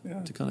eye-opener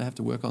to kind of have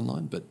to work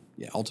online. But,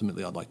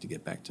 ultimately I'd like to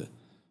get back to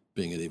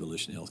being at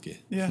Evolution Healthcare.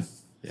 Yeah.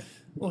 Yeah.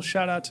 Well,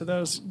 shout out to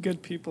those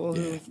good people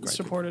who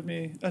supported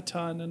people. me a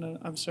ton, and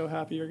I'm so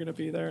happy you're going to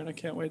be there, and I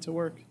can't wait to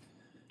work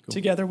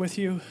together with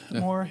you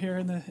more here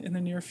in the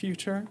near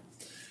future.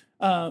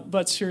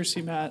 But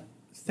seriously, Matt,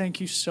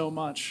 thank you so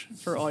much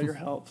for all your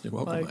help. You're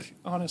welcome, mate.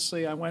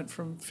 Honestly, I went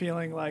from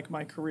feeling like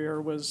my career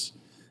was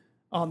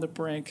on the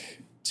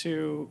brink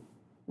to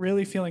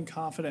really feeling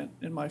confident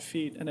in my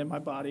feet and in my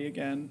body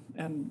again,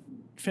 and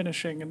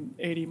finishing an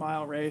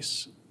 80-mile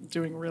race,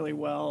 doing really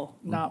well,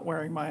 not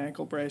wearing my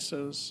ankle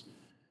braces,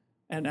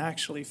 and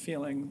actually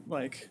feeling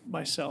like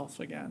myself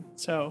again.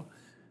 So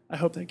I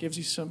hope that gives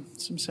you some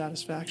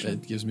satisfaction.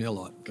 It gives me a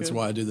lot. That's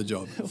why I do the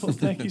job. Well,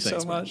 thank you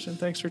Thanks, so much, and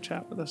thanks for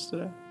chatting with us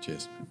today.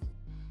 Cheers.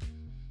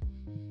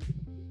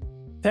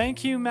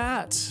 Thank you,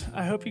 Matt.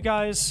 I hope you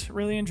guys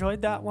really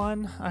enjoyed that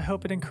one. I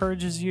hope it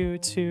encourages you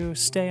to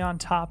stay on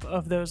top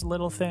of those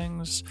little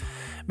things,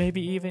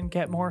 maybe even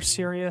get more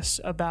serious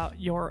about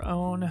your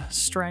own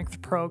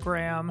strength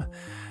program,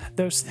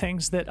 those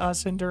things that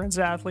us endurance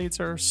athletes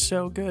are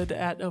so good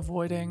at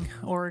avoiding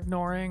or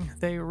ignoring.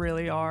 They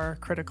really are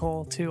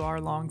critical to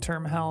our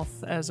long-term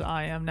health, as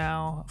I am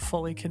now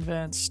fully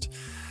convinced.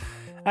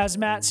 As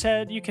Matt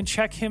said, you can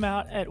check him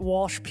out at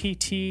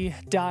walshpt.com.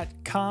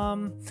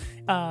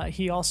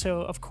 He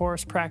also, of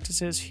course,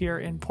 practices here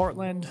in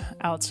Portland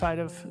outside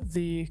of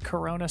the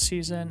Corona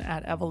season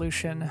at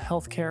Evolution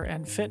Healthcare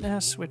and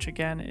Fitness, which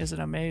again is an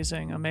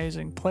amazing,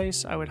 amazing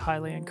place. I would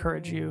highly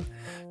encourage you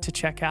to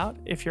check out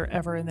if you're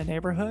ever in the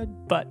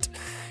neighborhood. But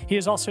he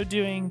is also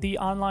doing the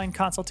online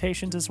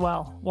consultations as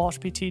well,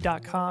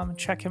 walshpt.com.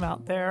 Check him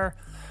out there.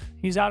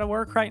 He's out of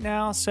work right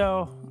now,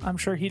 so I'm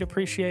sure he'd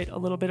appreciate a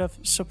little bit of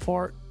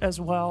support as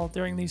well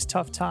during these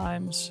tough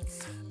times.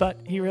 But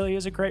he really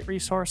is a great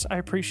resource. I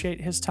appreciate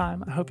his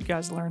time. I hope you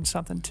guys learned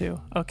something too.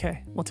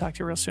 Okay, we'll talk to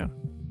you real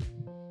soon.